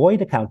to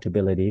avoid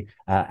accountability,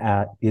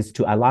 is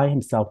to ally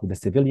himself with the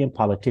civilian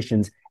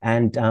politicians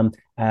and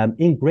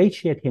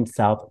ingratiate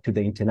himself to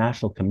the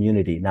international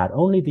community, not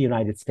only the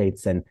United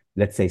States and,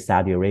 let's say,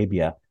 Saudi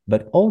Arabia,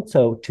 but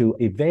also to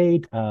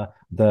evade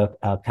the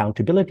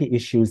accountability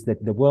issues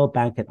that the World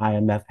Bank and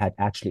IMF had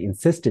actually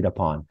insisted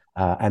upon.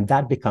 And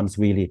that becomes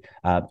really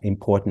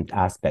important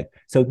aspect.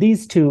 So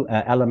these two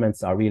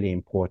elements are really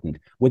important.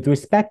 With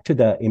respect to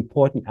the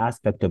important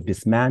aspect of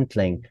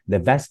dismantling the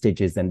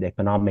vestiges and the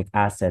economic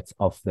assets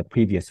of the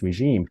previous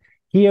regime,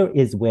 Here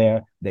is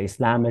where the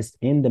Islamists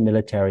in the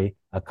military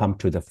come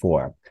to the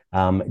fore.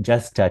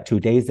 Just 2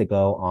 days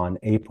ago, on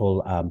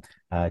April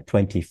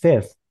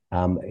 25th,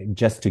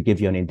 just to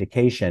give you an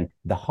indication,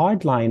 the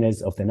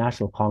hardliners of the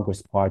National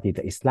Congress Party,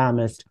 the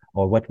Islamists,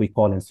 or what we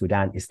call in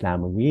Sudan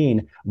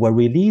Islamiyin, were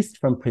released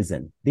from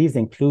prison. These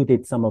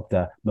included some of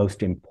the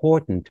most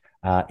important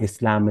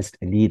Islamist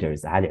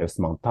leaders, Ali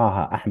Usman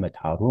Taha, Ahmed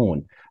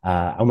Haroun.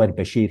 Omar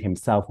Bashir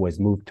himself was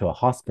moved to a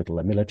hospital,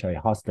 a military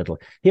hospital.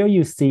 Here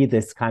you see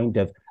this kind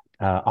of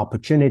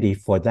opportunity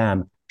for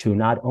them to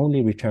not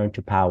only return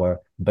to power,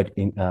 but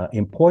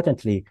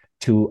importantly,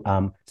 to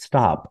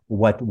stop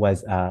what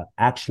was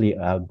actually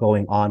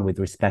going on with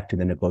respect to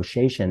the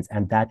negotiations.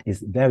 And that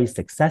is very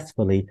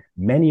successfully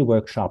many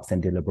workshops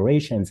and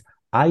deliberations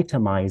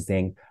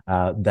itemizing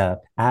the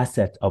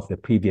assets of the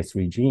previous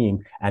regime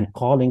and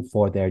calling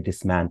for their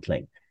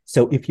dismantling.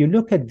 So if you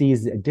look at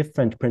these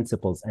different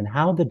principles and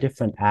how the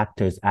different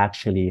actors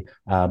actually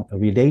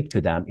relate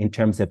to them in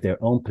terms of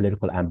their own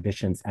political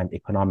ambitions and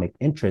economic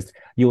interests,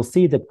 you'll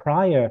see that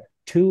prior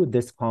to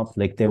this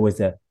conflict, there was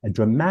a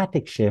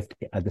dramatic shift,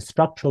 the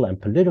structural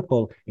and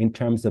political, in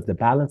terms of the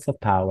balance of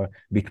power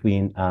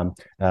between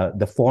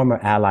the former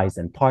allies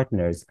and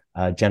partners,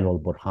 General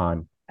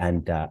Burhan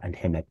and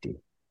Hemedti.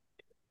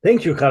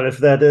 Thank you, Khaled,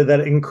 for that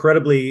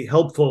incredibly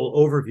helpful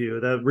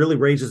overview. That really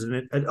raises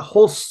a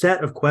whole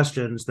set of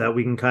questions that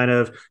we can kind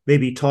of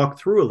maybe talk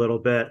through a little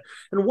bit.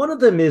 And one of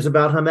them is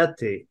about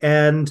Hemedti.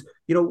 And,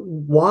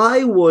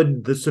 why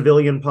would the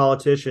civilian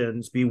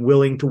politicians be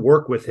willing to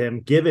work with him,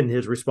 given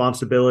his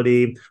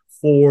responsibility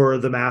for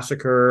the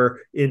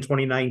massacre in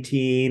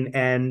 2019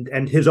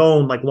 and his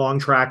own long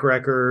track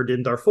record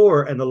in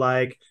Darfur and the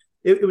like?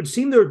 It would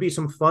seem there would be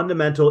some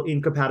fundamental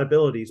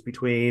incompatibilities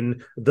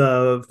between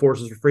the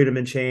Forces for Freedom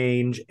and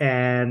Change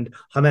and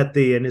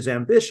Hemedti and his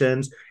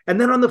ambitions. And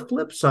then on the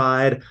flip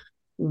side,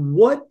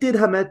 what did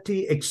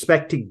Hemedti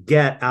expect to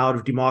get out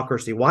of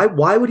democracy? Why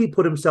would he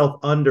put himself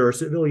under a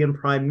civilian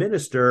prime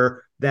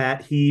minister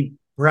that he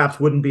perhaps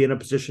wouldn't be in a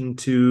position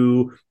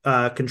to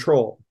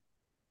control?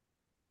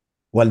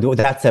 Well,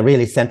 that's a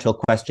really central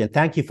question.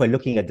 Thank you for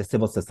looking at the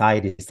civil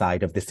society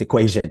side of this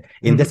equation.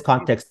 In this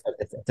context of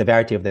the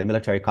severity of the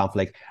military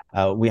conflict,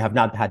 we have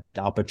not had the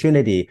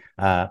opportunity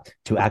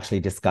to actually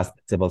discuss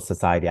civil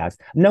society acts.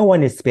 No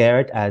one is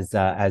spared as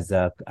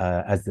a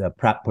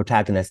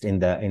protagonist in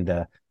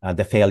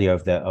the failure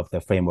of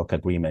the framework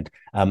agreement.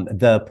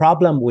 The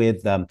problem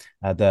with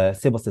the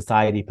civil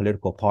society,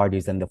 political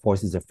parties, and the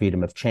Forces of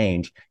Freedom of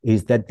Change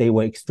is that they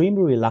were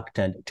extremely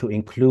reluctant to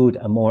include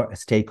more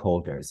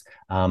stakeholders,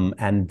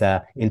 and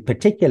in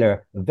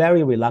particular,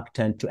 very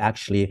reluctant to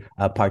actually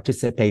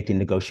participate in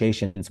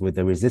negotiations with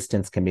the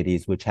resistance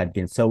committees, which had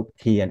been so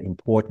key and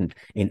important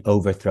in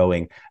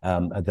overthrowing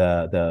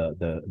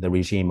the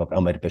regime of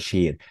Omar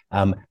Bashir.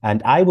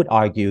 And I would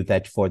argue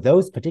that for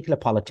those particular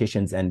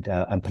politicians and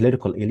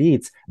political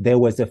elites, there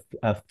was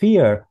a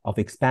fear of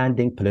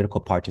expanding political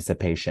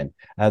participation.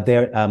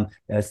 Their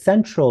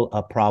central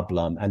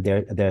problem and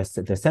their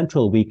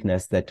central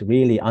weakness that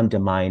really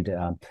undermined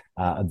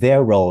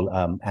their role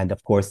and,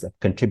 of course,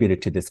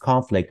 contributed to this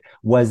conflict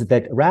was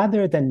that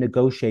rather than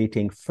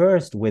negotiating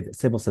first with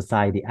civil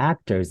society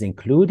actors,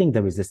 including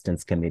the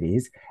resistance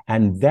committees,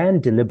 and then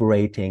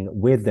deliberating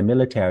with the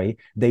military,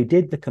 they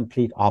did the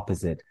complete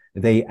opposite.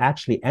 They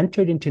actually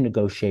entered into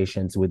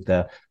negotiations with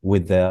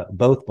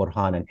both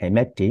Burhan and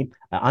Hemedti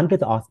under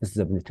the auspices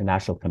of the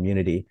international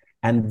community.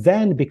 And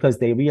then, because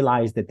they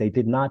realized that they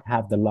did not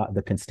have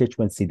the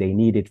constituency they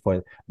needed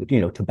for,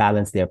 to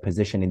balance their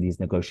position in these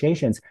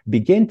negotiations,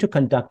 begin to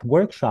conduct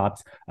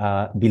workshops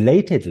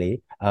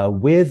belatedly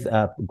with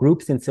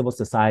groups in civil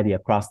society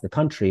across the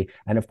country.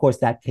 And of course,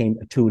 that came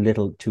too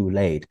little, too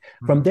late.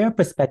 From their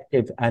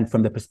perspective and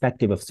from the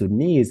perspective of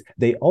Sudanese,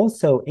 they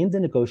also, in the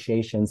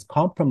negotiations,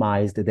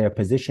 compromised their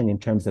position in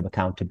terms of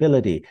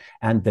accountability.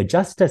 And the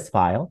justice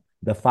file,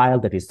 the file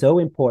that is so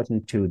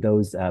important to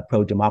those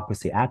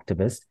pro-democracy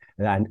activists,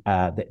 and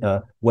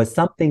was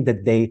something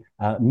that they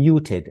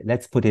muted,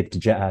 let's put it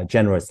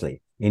generously,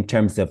 in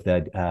terms of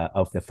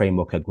the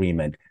framework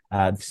agreement.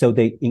 So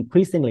they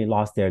increasingly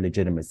lost their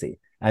legitimacy.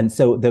 And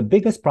so the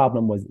biggest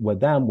problem with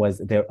them was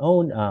their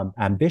own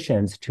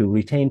ambitions to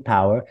retain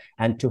power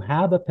and to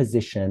have a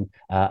position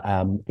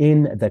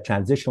in the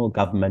transitional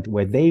government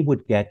where they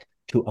would get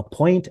to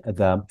appoint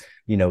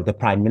the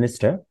prime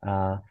minister,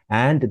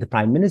 and the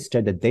prime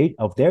minister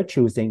of their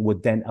choosing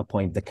would then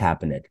appoint the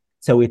cabinet.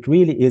 So it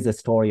really is a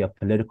story of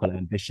political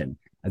ambition.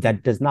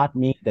 That does not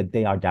mean that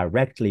they are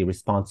directly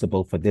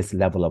responsible for this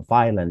level of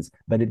violence,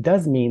 but it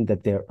does mean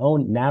that their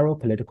own narrow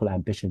political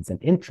ambitions and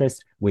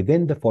interests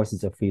within the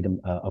Forces of Freedom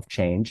of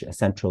Change, a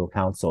central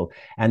council,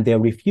 and their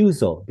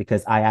refusal,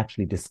 because I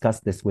actually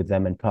discussed this with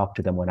them and talked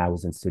to them when I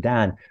was in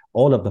Sudan,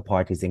 all of the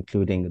parties,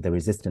 including the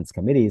resistance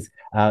committees,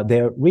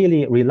 their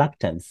really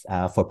reluctance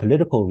for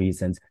political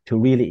reasons to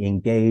really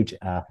engage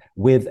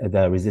with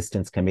the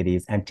resistance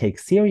committees and take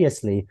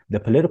seriously the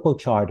political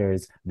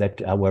charters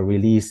that were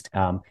released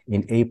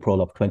in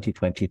April of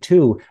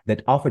 2022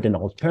 that offered an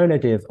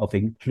alternative of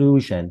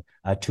inclusion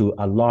to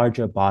a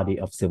larger body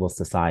of civil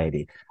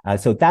society.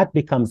 So that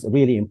becomes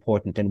really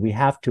important, and we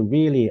have to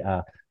really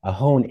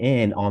hone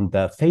in on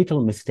the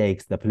fatal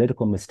mistakes, the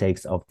political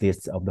mistakes of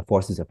the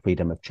forces of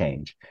freedom of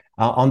change.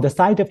 On the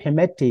side of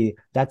Hemeti,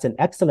 that's an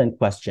excellent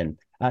question.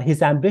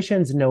 His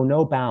ambitions know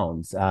no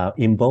bounds,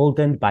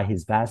 emboldened by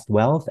his vast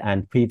wealth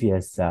and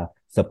previous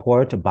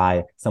support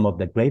by some of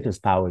the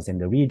greatest powers in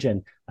the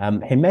region.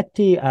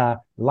 Hemeti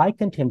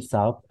likened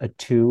himself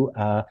to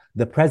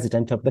the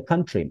president of the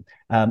country,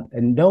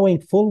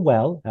 knowing full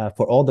well,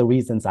 for all the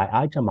reasons I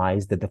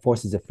itemized, that the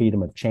forces of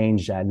freedom of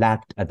change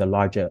lacked the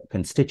larger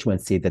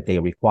constituency that they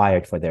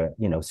required for their,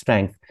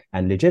 strength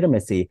and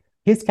legitimacy.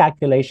 His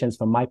calculations,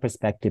 from my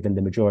perspective and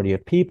the majority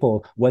of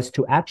people, was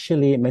to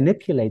actually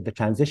manipulate the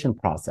transition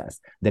process,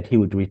 that he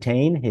would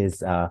retain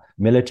his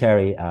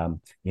military,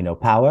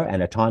 power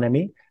and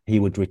autonomy. He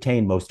would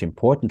retain, most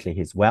importantly,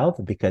 his wealth,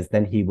 because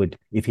then he would,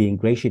 if he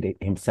ingratiated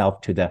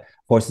himself to the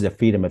forces of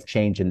freedom of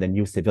change and the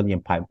new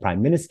civilian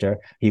prime minister,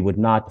 he would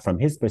not, from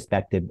his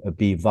perspective,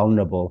 be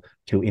vulnerable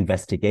to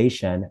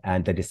investigation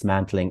and the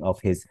dismantling of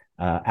his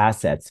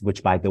assets,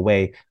 which, by the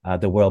way,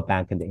 the World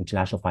Bank and the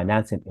international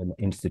finance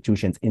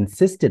institutions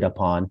insisted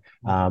upon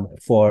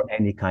for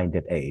any kind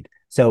of aid.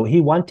 So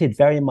he wanted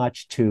very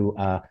much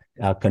to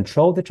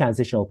control the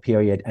transitional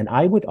period, and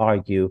I would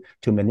argue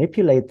to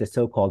manipulate the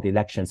so-called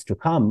elections to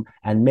come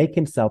and make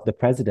himself the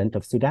president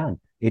of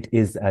Sudan. It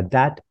is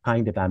that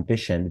kind of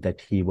ambition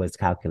that he was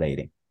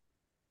calculating.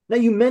 Now,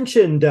 you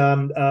mentioned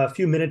a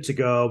few minutes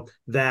ago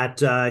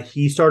that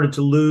he started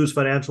to lose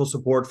financial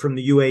support from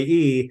the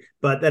UAE,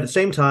 but at the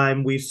same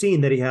time, we've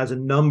seen that he has a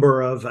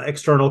number of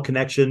external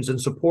connections and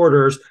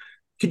supporters.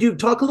 Could you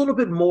talk a little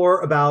bit more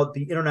about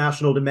the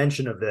international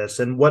dimension of this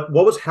and what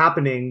was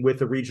happening with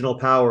the regional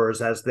powers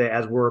as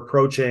we're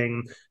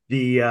approaching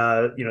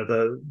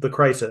the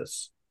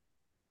crisis?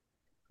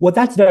 Well,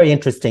 that's very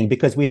interesting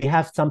because we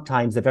have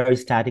sometimes a very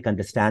static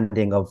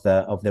understanding of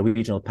the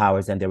regional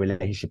powers and their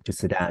relationship to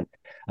Sudan.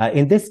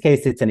 In this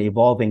case, it's an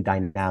evolving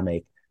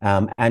dynamic.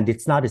 And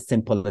it's not as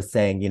simple as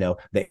saying,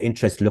 the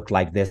interests look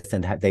like this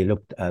and they've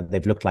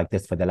looked like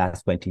this for the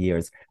last 20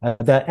 years.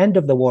 The end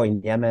of the war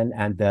in Yemen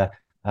and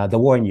the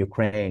war in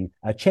Ukraine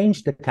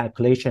changed the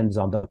calculations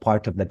on the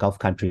part of the Gulf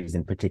countries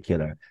in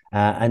particular,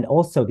 and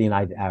also the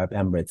United Arab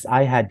Emirates.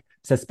 I had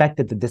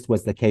suspected that this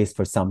was the case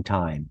for some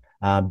time.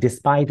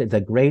 Despite the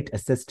great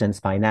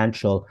assistance,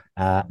 financial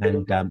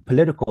and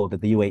political,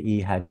 that the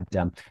UAE had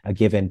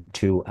given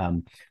to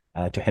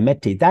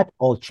Hemeti, that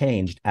all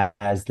changed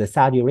as the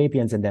Saudi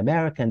Arabians and the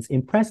Americans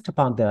impressed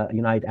upon the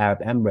United Arab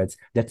Emirates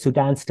that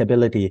Sudan's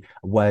stability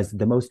was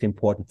the most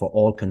important for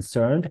all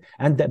concerned,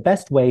 and the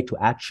best way to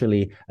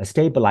actually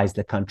stabilize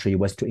the country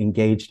was to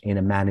engage in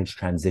a managed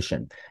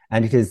transition.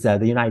 And it is the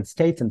United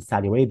States and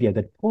Saudi Arabia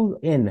that pull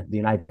in the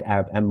United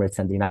Arab Emirates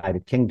and the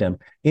United Kingdom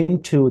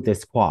into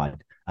this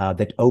quad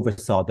that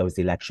oversaw those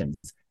elections.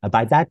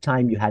 By that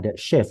time, you had a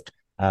shift.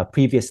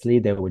 Previously,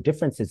 there were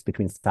differences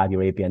between Saudi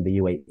Arabia and the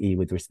UAE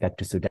with respect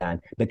to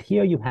Sudan, but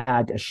here you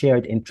had a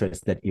shared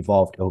interest that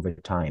evolved over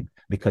time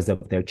because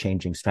of their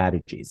changing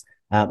strategies.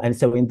 And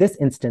so in this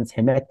instance,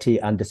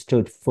 Hemeti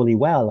understood fully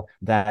well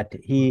that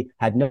he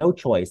had no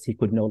choice. He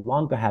could no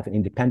longer have an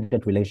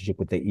independent relationship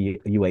with the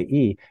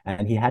UAE,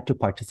 and he had to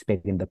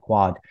participate in the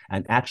Quad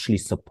and actually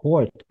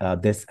support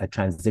this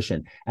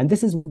transition. And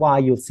this is why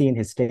you'll see in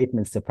his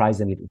statements,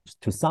 surprisingly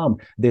to some,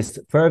 this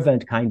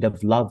fervent kind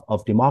of love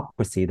of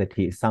democracy that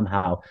he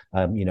somehow,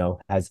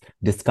 has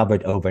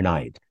discovered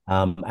overnight.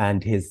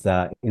 And his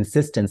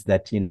insistence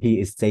that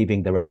he is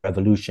saving the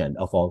revolution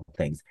of all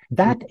things.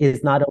 That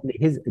is not only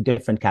his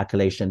different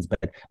calculations,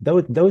 but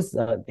those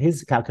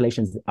his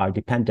calculations are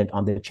dependent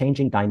on the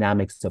changing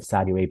dynamics of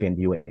Saudi Arabia and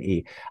the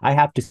UAE. I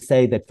have to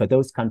say that for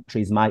those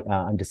countries, my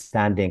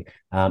understanding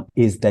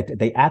is that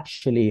they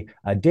actually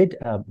did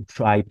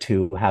try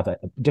to have a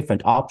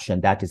different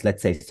option, that is,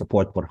 let's say,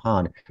 support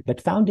Burhan,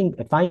 but finding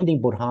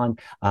Burhan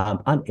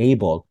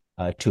unable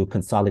to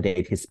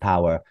consolidate his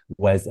power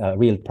was a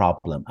real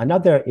problem.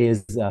 Another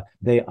is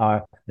they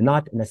are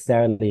not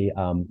necessarily,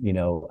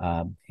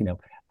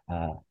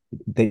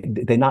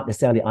 they're not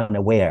necessarily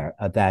unaware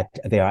that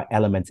there are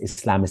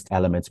Islamist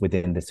elements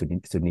within the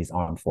Sudanese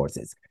armed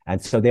forces.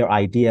 And so their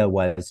idea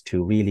was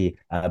to really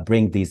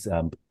bring these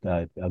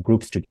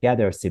groups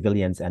together,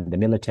 civilians and the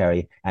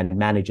military, and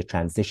manage a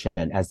transition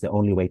as the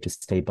only way to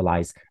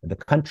stabilize the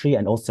country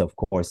and also, of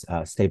course,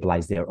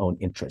 stabilize their own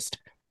interest.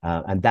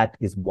 And that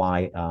is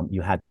why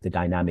you had the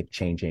dynamic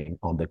changing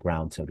on the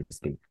ground, so to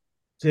speak.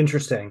 It's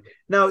interesting.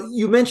 Now,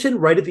 you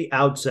mentioned right at the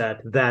outset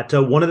that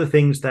one of the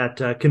things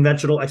that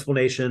conventional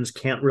explanations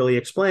can't really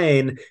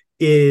explain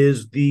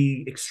is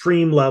the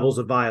extreme levels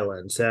of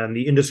violence and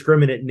the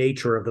indiscriminate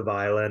nature of the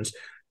violence.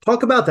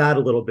 Talk about that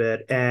a little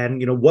bit.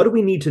 And, what do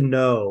we need to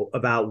know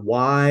about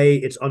why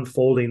it's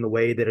unfolding the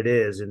way that it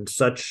is in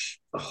such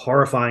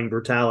horrifying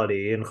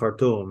brutality in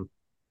Khartoum?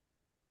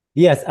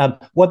 Yes,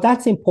 well,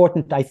 that's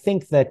important. I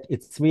think that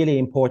it's really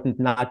important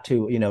not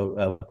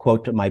to,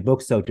 quote my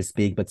book, so to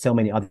speak, but so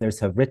many others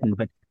have written.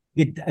 But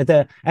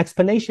the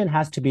explanation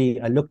has to be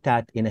looked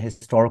at in a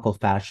historical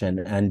fashion,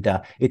 and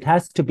it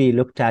has to be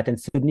looked at, and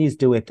Sudanese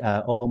do it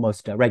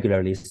almost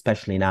regularly,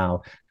 especially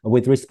now,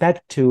 with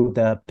respect to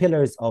the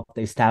pillars of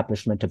the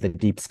establishment of the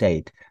deep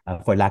state,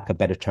 for lack of a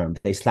better term,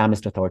 the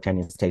Islamist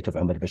authoritarian state of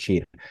Omar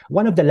Bashir.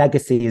 One of the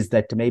legacies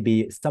that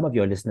maybe some of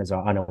your listeners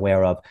are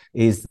unaware of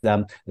is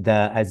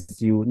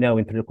as you know,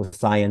 in political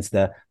science,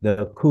 the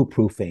coup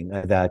proofing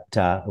that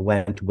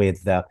went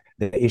with the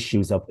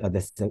issues of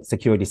the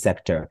security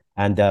sector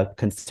and the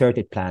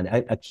concerted plan.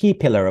 A key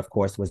pillar, of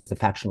course, was the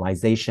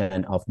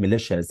factionalization of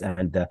militias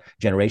and the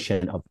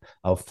generation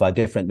of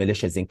different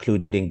militias,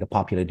 including the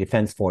Popular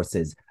Defense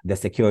Forces, the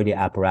security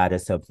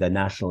apparatus of the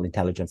National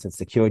Intelligence and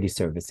Security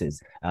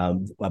Services.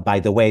 By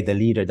the way,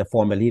 the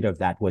former leader of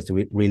that was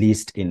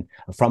released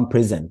from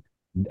prison,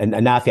 and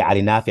Nafi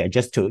Ali Nafi,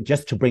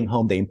 just to bring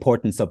home the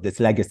importance of this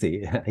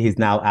legacy. He's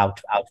now out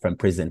from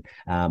prison,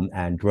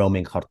 and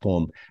roaming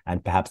Khartoum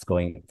and perhaps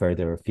going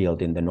further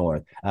afield in the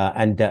north.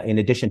 And in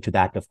addition to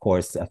that, of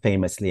course,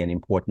 famously and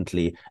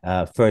importantly,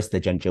 first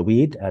the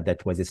Janjaweed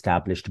that was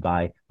established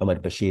by Omar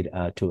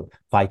Bashir to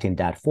fight in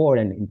Darfur,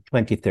 and in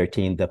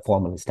 2013 the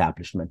formal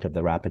establishment of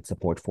the Rapid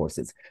Support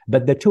Forces.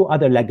 But the two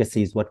other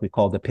legacies, what we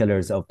call the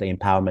pillars of the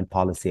empowerment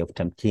policy of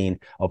Tamkeen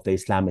of the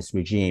Islamist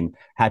regime,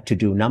 had to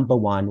do, number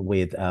one,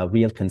 with a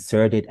real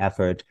concerted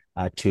effort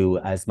to,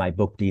 as my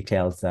book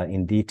details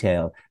in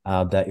detail,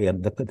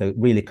 the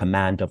really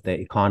command of the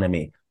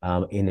economy,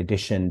 in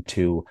addition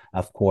to,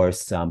 of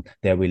course,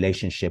 their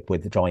relationship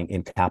with drawing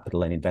in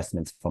capital and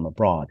investments from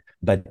abroad.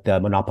 But the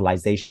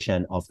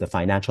monopolization of the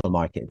financial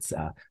markets,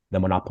 the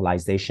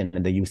monopolization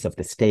and the use of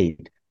the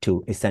state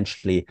to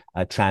essentially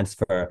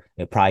transfer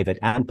private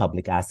and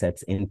public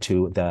assets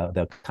into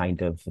the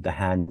kind of the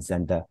hands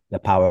and the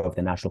power of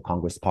the National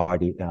Congress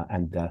Party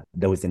and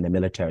those in the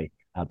military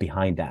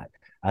behind that.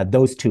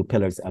 Those two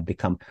pillars have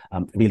become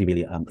really,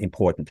 really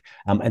important.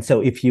 And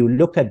so if you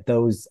look at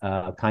those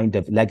kind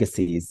of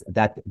legacies,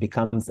 that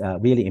becomes a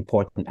really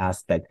important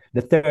aspect.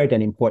 The third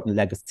and important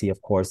legacy,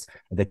 of course,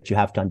 that you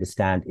have to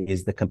understand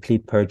is the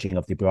complete purging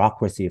of the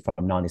bureaucracy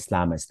from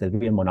non-Islamists, the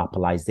real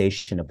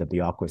monopolization of the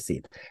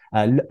bureaucracy.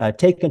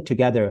 Taken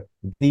together,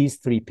 these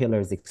three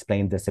pillars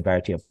explain the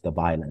severity of the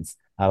violence.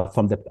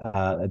 From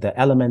the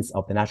elements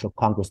of the National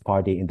Congress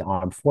Party in the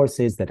armed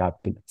forces that are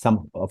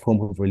some of whom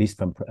who've released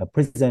from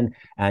prison,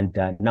 and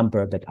a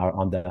number that are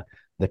on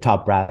the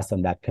top brass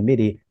on that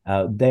committee,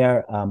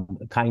 their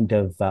kind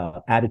of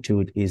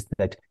attitude is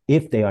that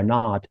if they are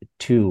not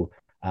to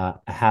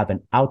have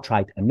an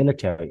outright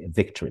military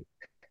victory,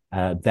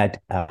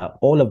 that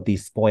all of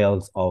these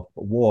spoils of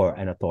war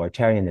and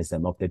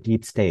authoritarianism of the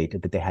deep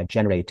state that they had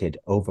generated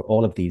over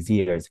all of these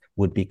years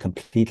would be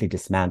completely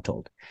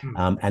dismantled.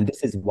 And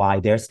this is why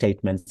their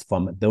statements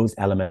from those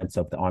elements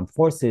of the armed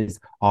forces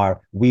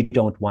are, we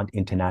don't want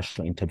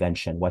international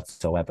intervention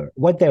whatsoever.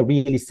 What they're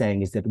really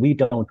saying is that we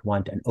don't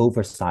want an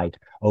oversight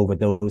over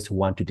those who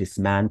want to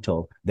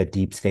dismantle the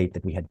deep state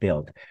that we had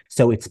built.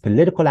 So it's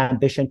political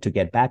ambition to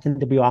get back in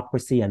the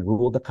bureaucracy and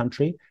rule the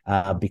country,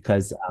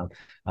 because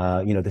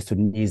the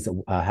Sudanese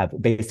have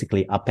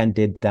basically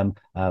upended them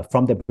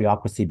from the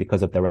bureaucracy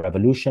because of the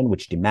revolution,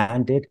 which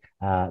demanded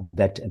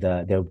that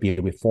there would be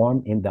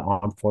reform in the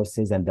armed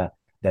forces, and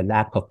the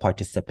lack of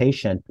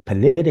participation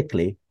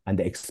politically and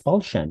the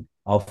expulsion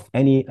of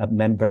any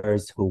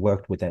members who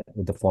worked with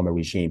the former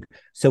regime.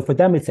 So for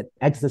them, it's an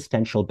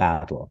existential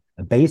battle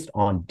based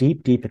on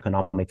deep, deep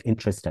economic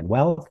interest and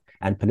wealth,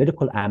 and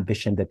political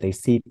ambition that they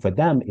see for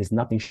them is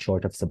nothing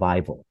short of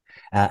survival.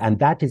 And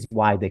that is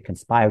why they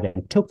conspired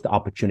and took the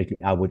opportunity,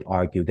 I would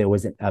argue. There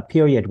was a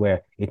period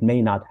where it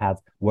may not have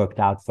worked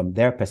out from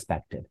their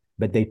perspective,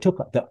 but they took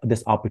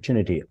this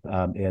opportunity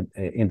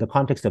in the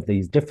context of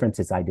these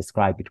differences I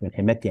described between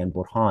Hemeti and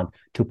Burhan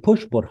to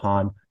push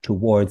Burhan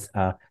towards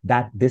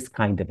this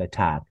kind of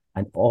attack,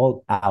 an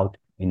all-out,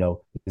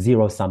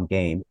 zero-sum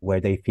game where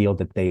they feel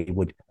that they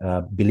would,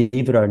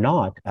 believe it or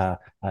not,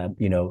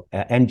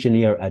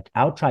 engineer an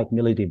outright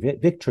military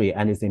victory,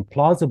 and as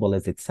implausible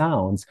as it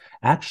sounds,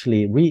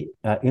 actually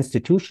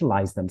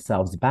institutionalize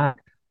themselves back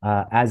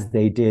as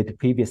they did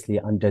previously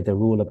under the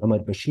rule of Omar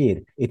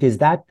Bashir. It is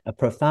that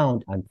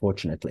profound,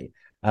 unfortunately.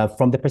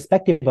 From the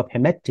perspective of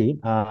Hemeti,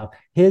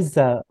 his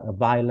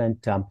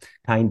violent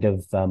kind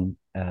of,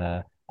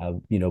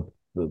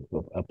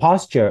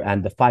 posture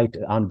and the fight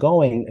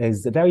ongoing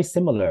is very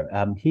similar.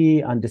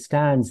 He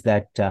understands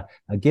that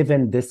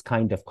given this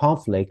kind of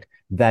conflict,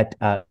 that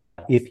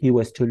if he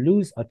was to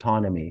lose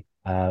autonomy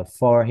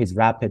for his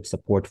rapid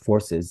support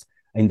forces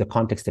in the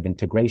context of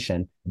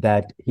integration,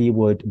 that he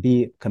would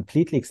be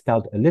completely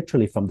expelled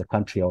literally from the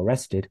country or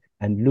arrested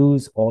and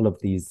lose all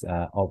of these,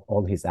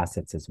 all his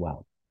assets as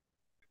well.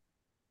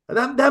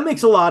 That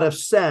makes a lot of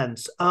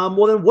sense.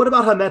 Well, then what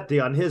about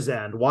Hameti on his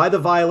end? Why the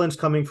violence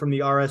coming from the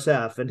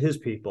RSF and his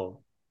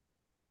people?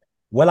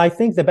 Well, I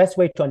think the best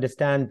way to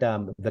understand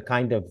the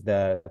kind of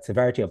the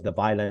severity of the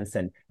violence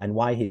and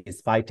why he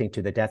is fighting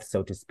to the death,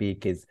 so to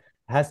speak, is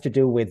has to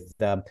do with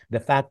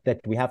the fact that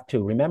we have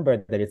to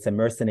remember that it's a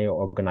mercenary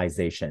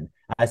organization.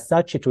 As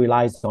such, it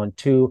relies on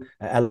two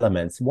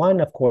elements. One,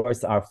 of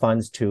course, are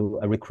funds to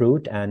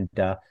recruit and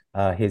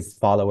his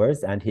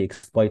followers, and he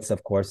exploits,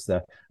 of course,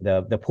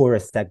 the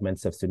poorest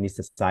segments of Sunni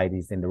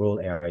societies in the rural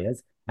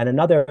areas. And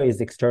another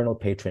is external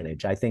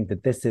patronage. I think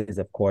that this is,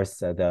 of course,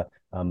 the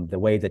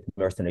way that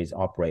mercenaries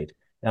operate.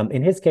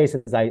 In his case,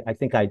 as I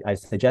think I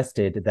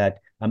suggested, that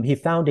he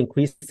found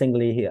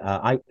increasingly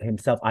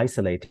himself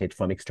isolated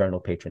from external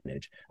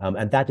patronage.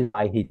 And that is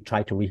why he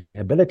tried to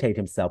rehabilitate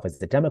himself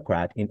as a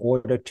Democrat in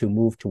order to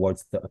move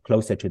towards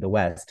closer to the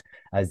West,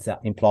 as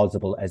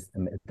implausible as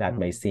that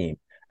may seem.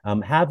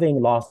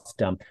 Having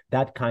lost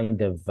that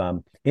kind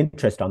of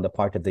interest on the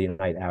part of the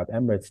United Arab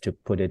Emirates, to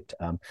put it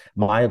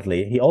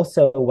mildly, he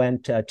also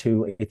went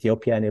to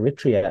Ethiopia and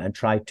Eritrea and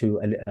tried to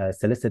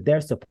solicit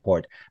their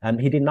support.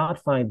 He did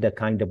not find the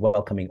kind of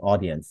welcoming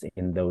audience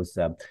in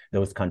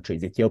those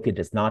countries. Ethiopia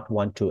does not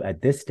want to,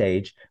 at this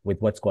stage,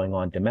 with what's going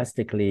on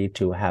domestically,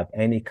 to have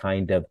any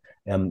kind of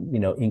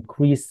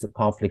increase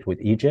conflict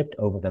with Egypt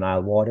over the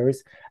Nile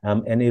waters.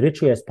 And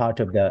Eritrea is part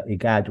of the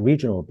IGAD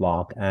regional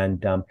bloc,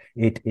 and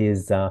it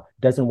is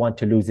doesn't want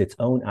to lose its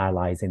own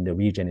allies in the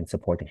region in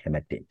supporting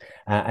Hemeti.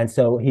 And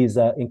so he's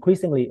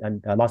increasingly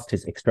lost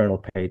his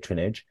external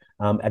patronage.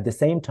 At the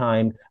same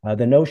time,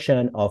 the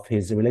notion of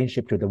his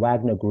relationship to the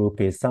Wagner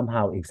Group is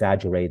somehow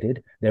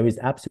exaggerated. There is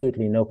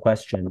absolutely no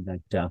question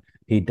that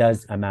he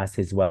does amass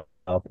his wealth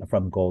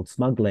from gold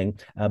smuggling,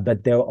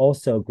 but there are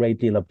also a great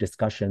deal of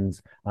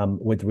discussions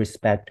with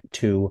respect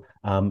to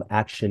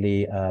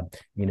actually,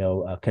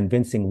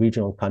 convincing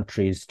regional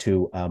countries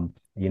to,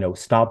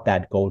 stop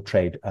that gold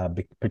trade,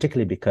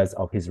 particularly because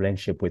of his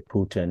relationship with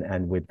Putin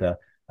and with the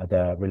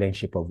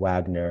relationship of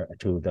Wagner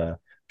to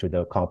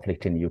the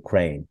conflict in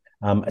Ukraine.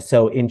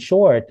 So in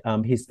short,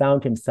 he's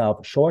found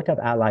himself short of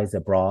allies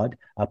abroad,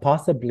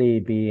 possibly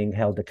being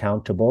held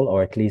accountable,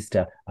 or at least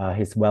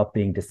his wealth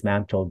being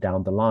dismantled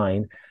down the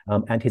line.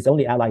 And his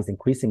only allies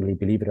increasingly,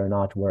 believe it or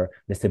not, were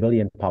the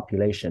civilian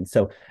population.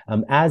 So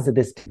as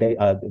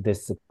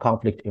this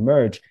conflict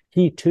emerged,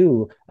 he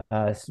too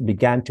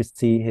began to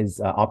see his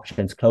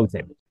options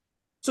closing.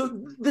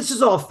 So this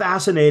is all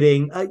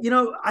fascinating.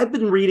 I've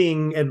been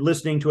reading and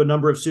listening to a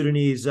number of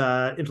Sudanese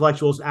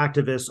intellectuals,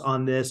 activists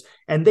on this,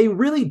 and they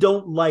really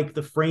don't like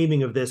the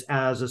framing of this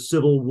as a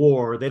civil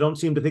war. They don't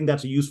seem to think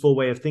that's a useful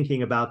way of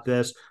thinking about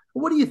this.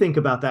 What do you think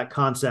about that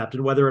concept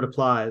and whether it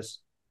applies?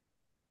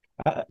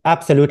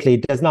 Absolutely,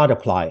 it does not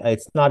apply.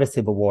 It's not a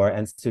civil war,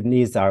 and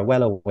Sudanese are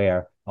well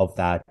aware of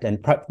that.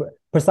 And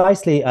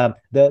precisely,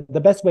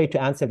 the best way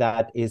to answer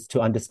that is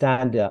to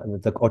understand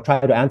or try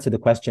to answer the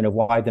question of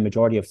why the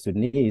majority of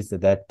Sudanese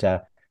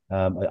that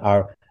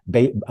are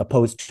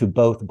opposed to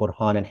both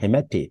Burhan and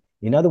Hemeti.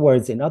 In other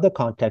words, in other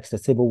contexts, a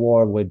civil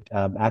war would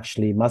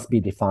actually must be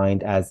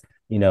defined as,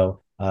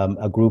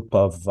 a group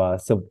of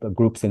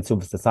groups in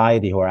civil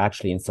society who are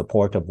actually in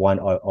support of one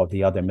or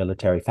the other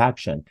military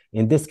faction.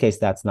 In this case,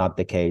 that's not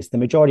the case. The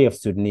majority of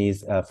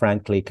Sudanese,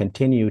 frankly,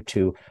 continue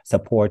to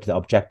support the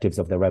objectives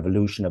of the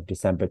revolution of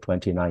December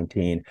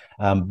 2019.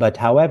 But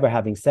however,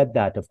 having said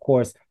that, of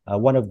course,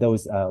 one of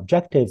those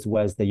objectives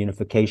was the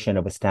unification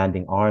of a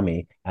standing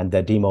army and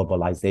the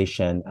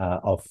demobilization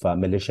of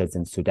militias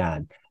in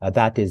Sudan.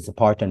 That is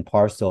part and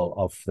parcel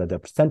of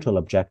the central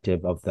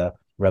objective of the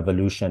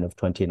revolution of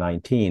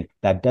 2019.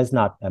 That does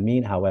not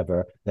mean,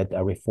 however, that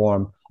a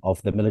reform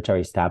of the military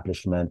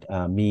establishment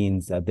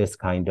means this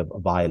kind of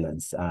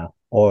violence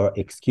or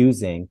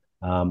excusing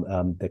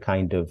the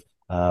kind of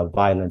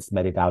violence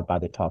meted out by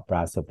the top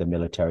brass of the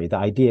military. The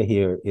idea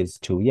here is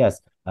to,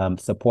 yes,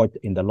 support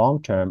in the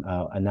long term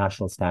a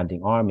national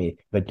standing army,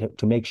 but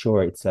to make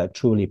sure it's a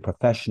truly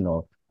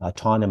professional,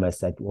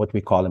 autonomous, what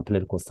we call in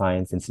political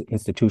science,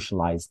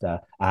 institutionalized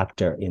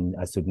actor in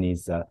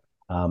Sudanese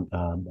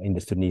in the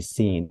Sudanese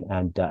scene.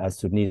 And as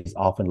Sudanese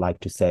often like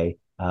to say,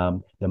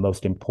 one of the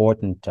most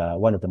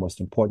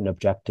important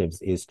objectives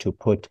is to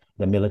put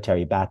the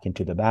military back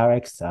into the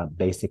barracks,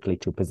 basically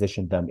to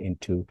position them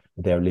into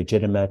their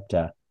legitimate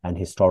and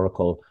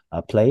historical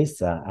place,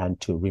 and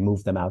to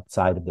remove them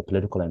outside of the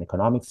political and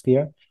economic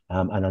sphere,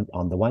 and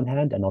on the one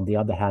hand, and on the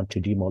other hand, to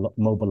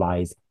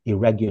demobilize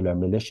irregular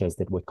militias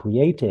that were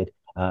created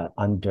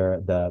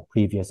under the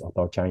previous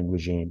authoritarian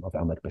regime of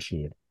Ahmed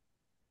Bashir.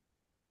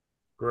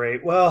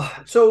 Great. Well,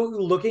 so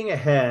looking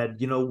ahead,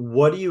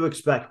 what do you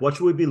expect? What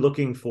should we be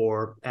looking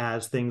for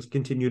as things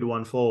continue to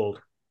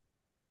unfold?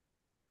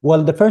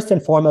 Well, the first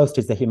and foremost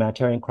is the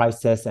humanitarian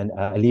crisis and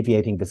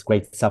alleviating this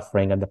great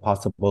suffering and the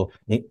possible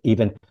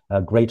even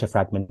greater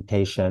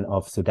fragmentation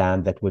of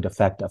Sudan that would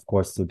affect, of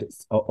course,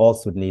 all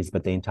Sudanese,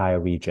 but the entire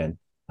region.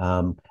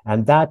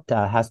 And that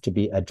has to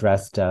be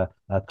addressed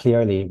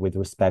clearly with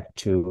respect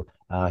to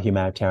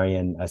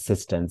humanitarian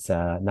assistance,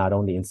 not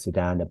only in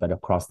Sudan, but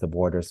across the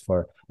borders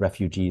for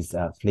refugees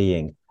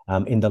fleeing.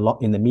 In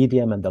the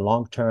medium and the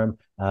long term,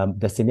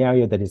 the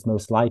scenario that is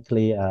most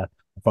likely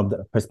from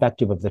the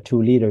perspective of the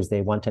two leaders,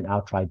 they want an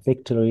outright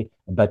victory.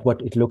 But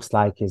what it looks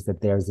like is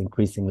that there's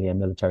increasingly a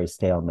military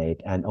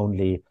stalemate. And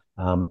only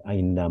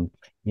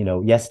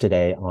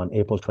yesterday on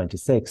April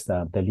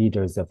 26th, the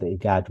leaders of the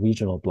IGAD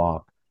regional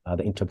bloc,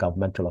 the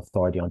Intergovernmental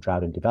Authority on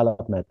Drought and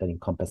Development that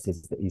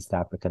encompasses the East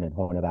African and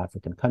Horn of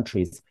African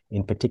countries,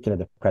 in particular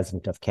the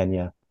president of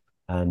Kenya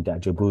and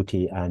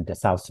Djibouti and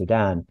South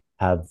Sudan,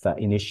 have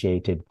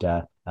initiated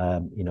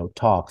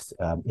talks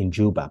in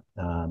Juba,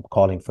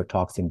 calling for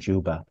talks in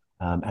Juba.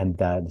 And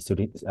General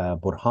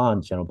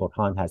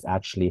Burhan has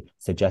actually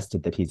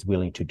suggested that he's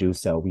willing to do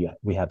so.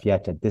 We have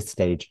yet at this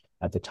stage,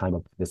 at the time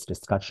of this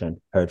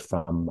discussion, heard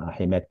from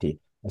Hemeti.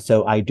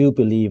 So I do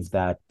believe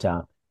that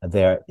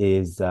there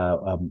is,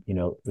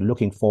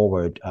 looking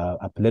forward,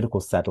 a political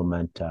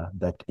settlement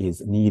that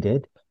is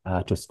needed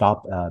to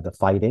stop the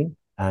fighting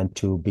and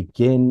to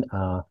begin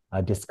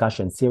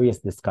serious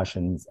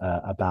discussions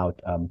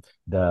about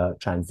the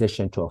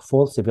transition to a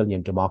full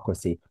civilian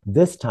democracy,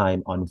 this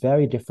time on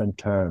very different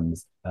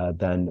terms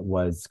than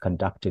was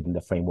conducted in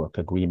the framework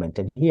agreement.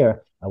 And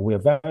here, we're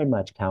very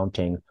much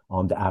counting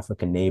on the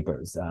African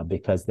neighbors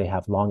because they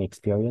have long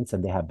experience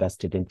and they have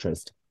vested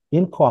interest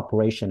in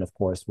cooperation, of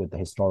course, with the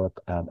historic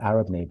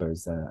Arab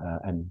neighbors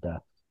and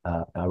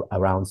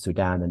around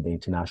Sudan and the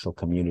international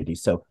community.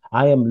 So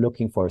I am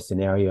looking for a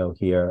scenario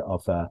here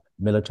of a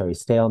military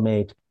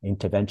stalemate,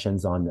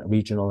 interventions on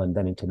regional and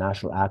then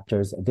international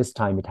actors. This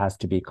time it has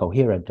to be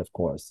coherent, of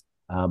course,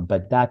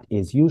 but that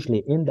is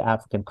usually in the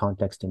African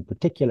context in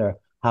particular,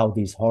 how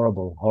these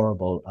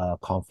horrible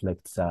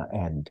conflicts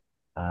end.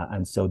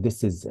 And so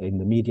this is in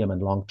the medium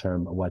and long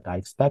term what I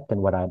expect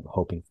and what I'm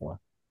hoping for.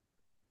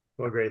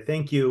 Well, great.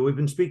 Thank you. We've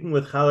been speaking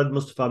with Khaled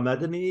Mustafa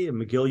Medani at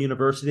McGill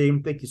University.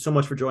 Thank you so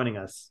much for joining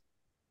us.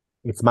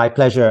 It's my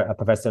pleasure,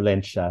 Professor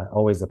Lynch.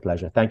 Always a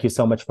pleasure. Thank you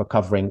so much for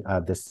covering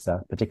this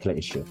particular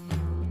issue.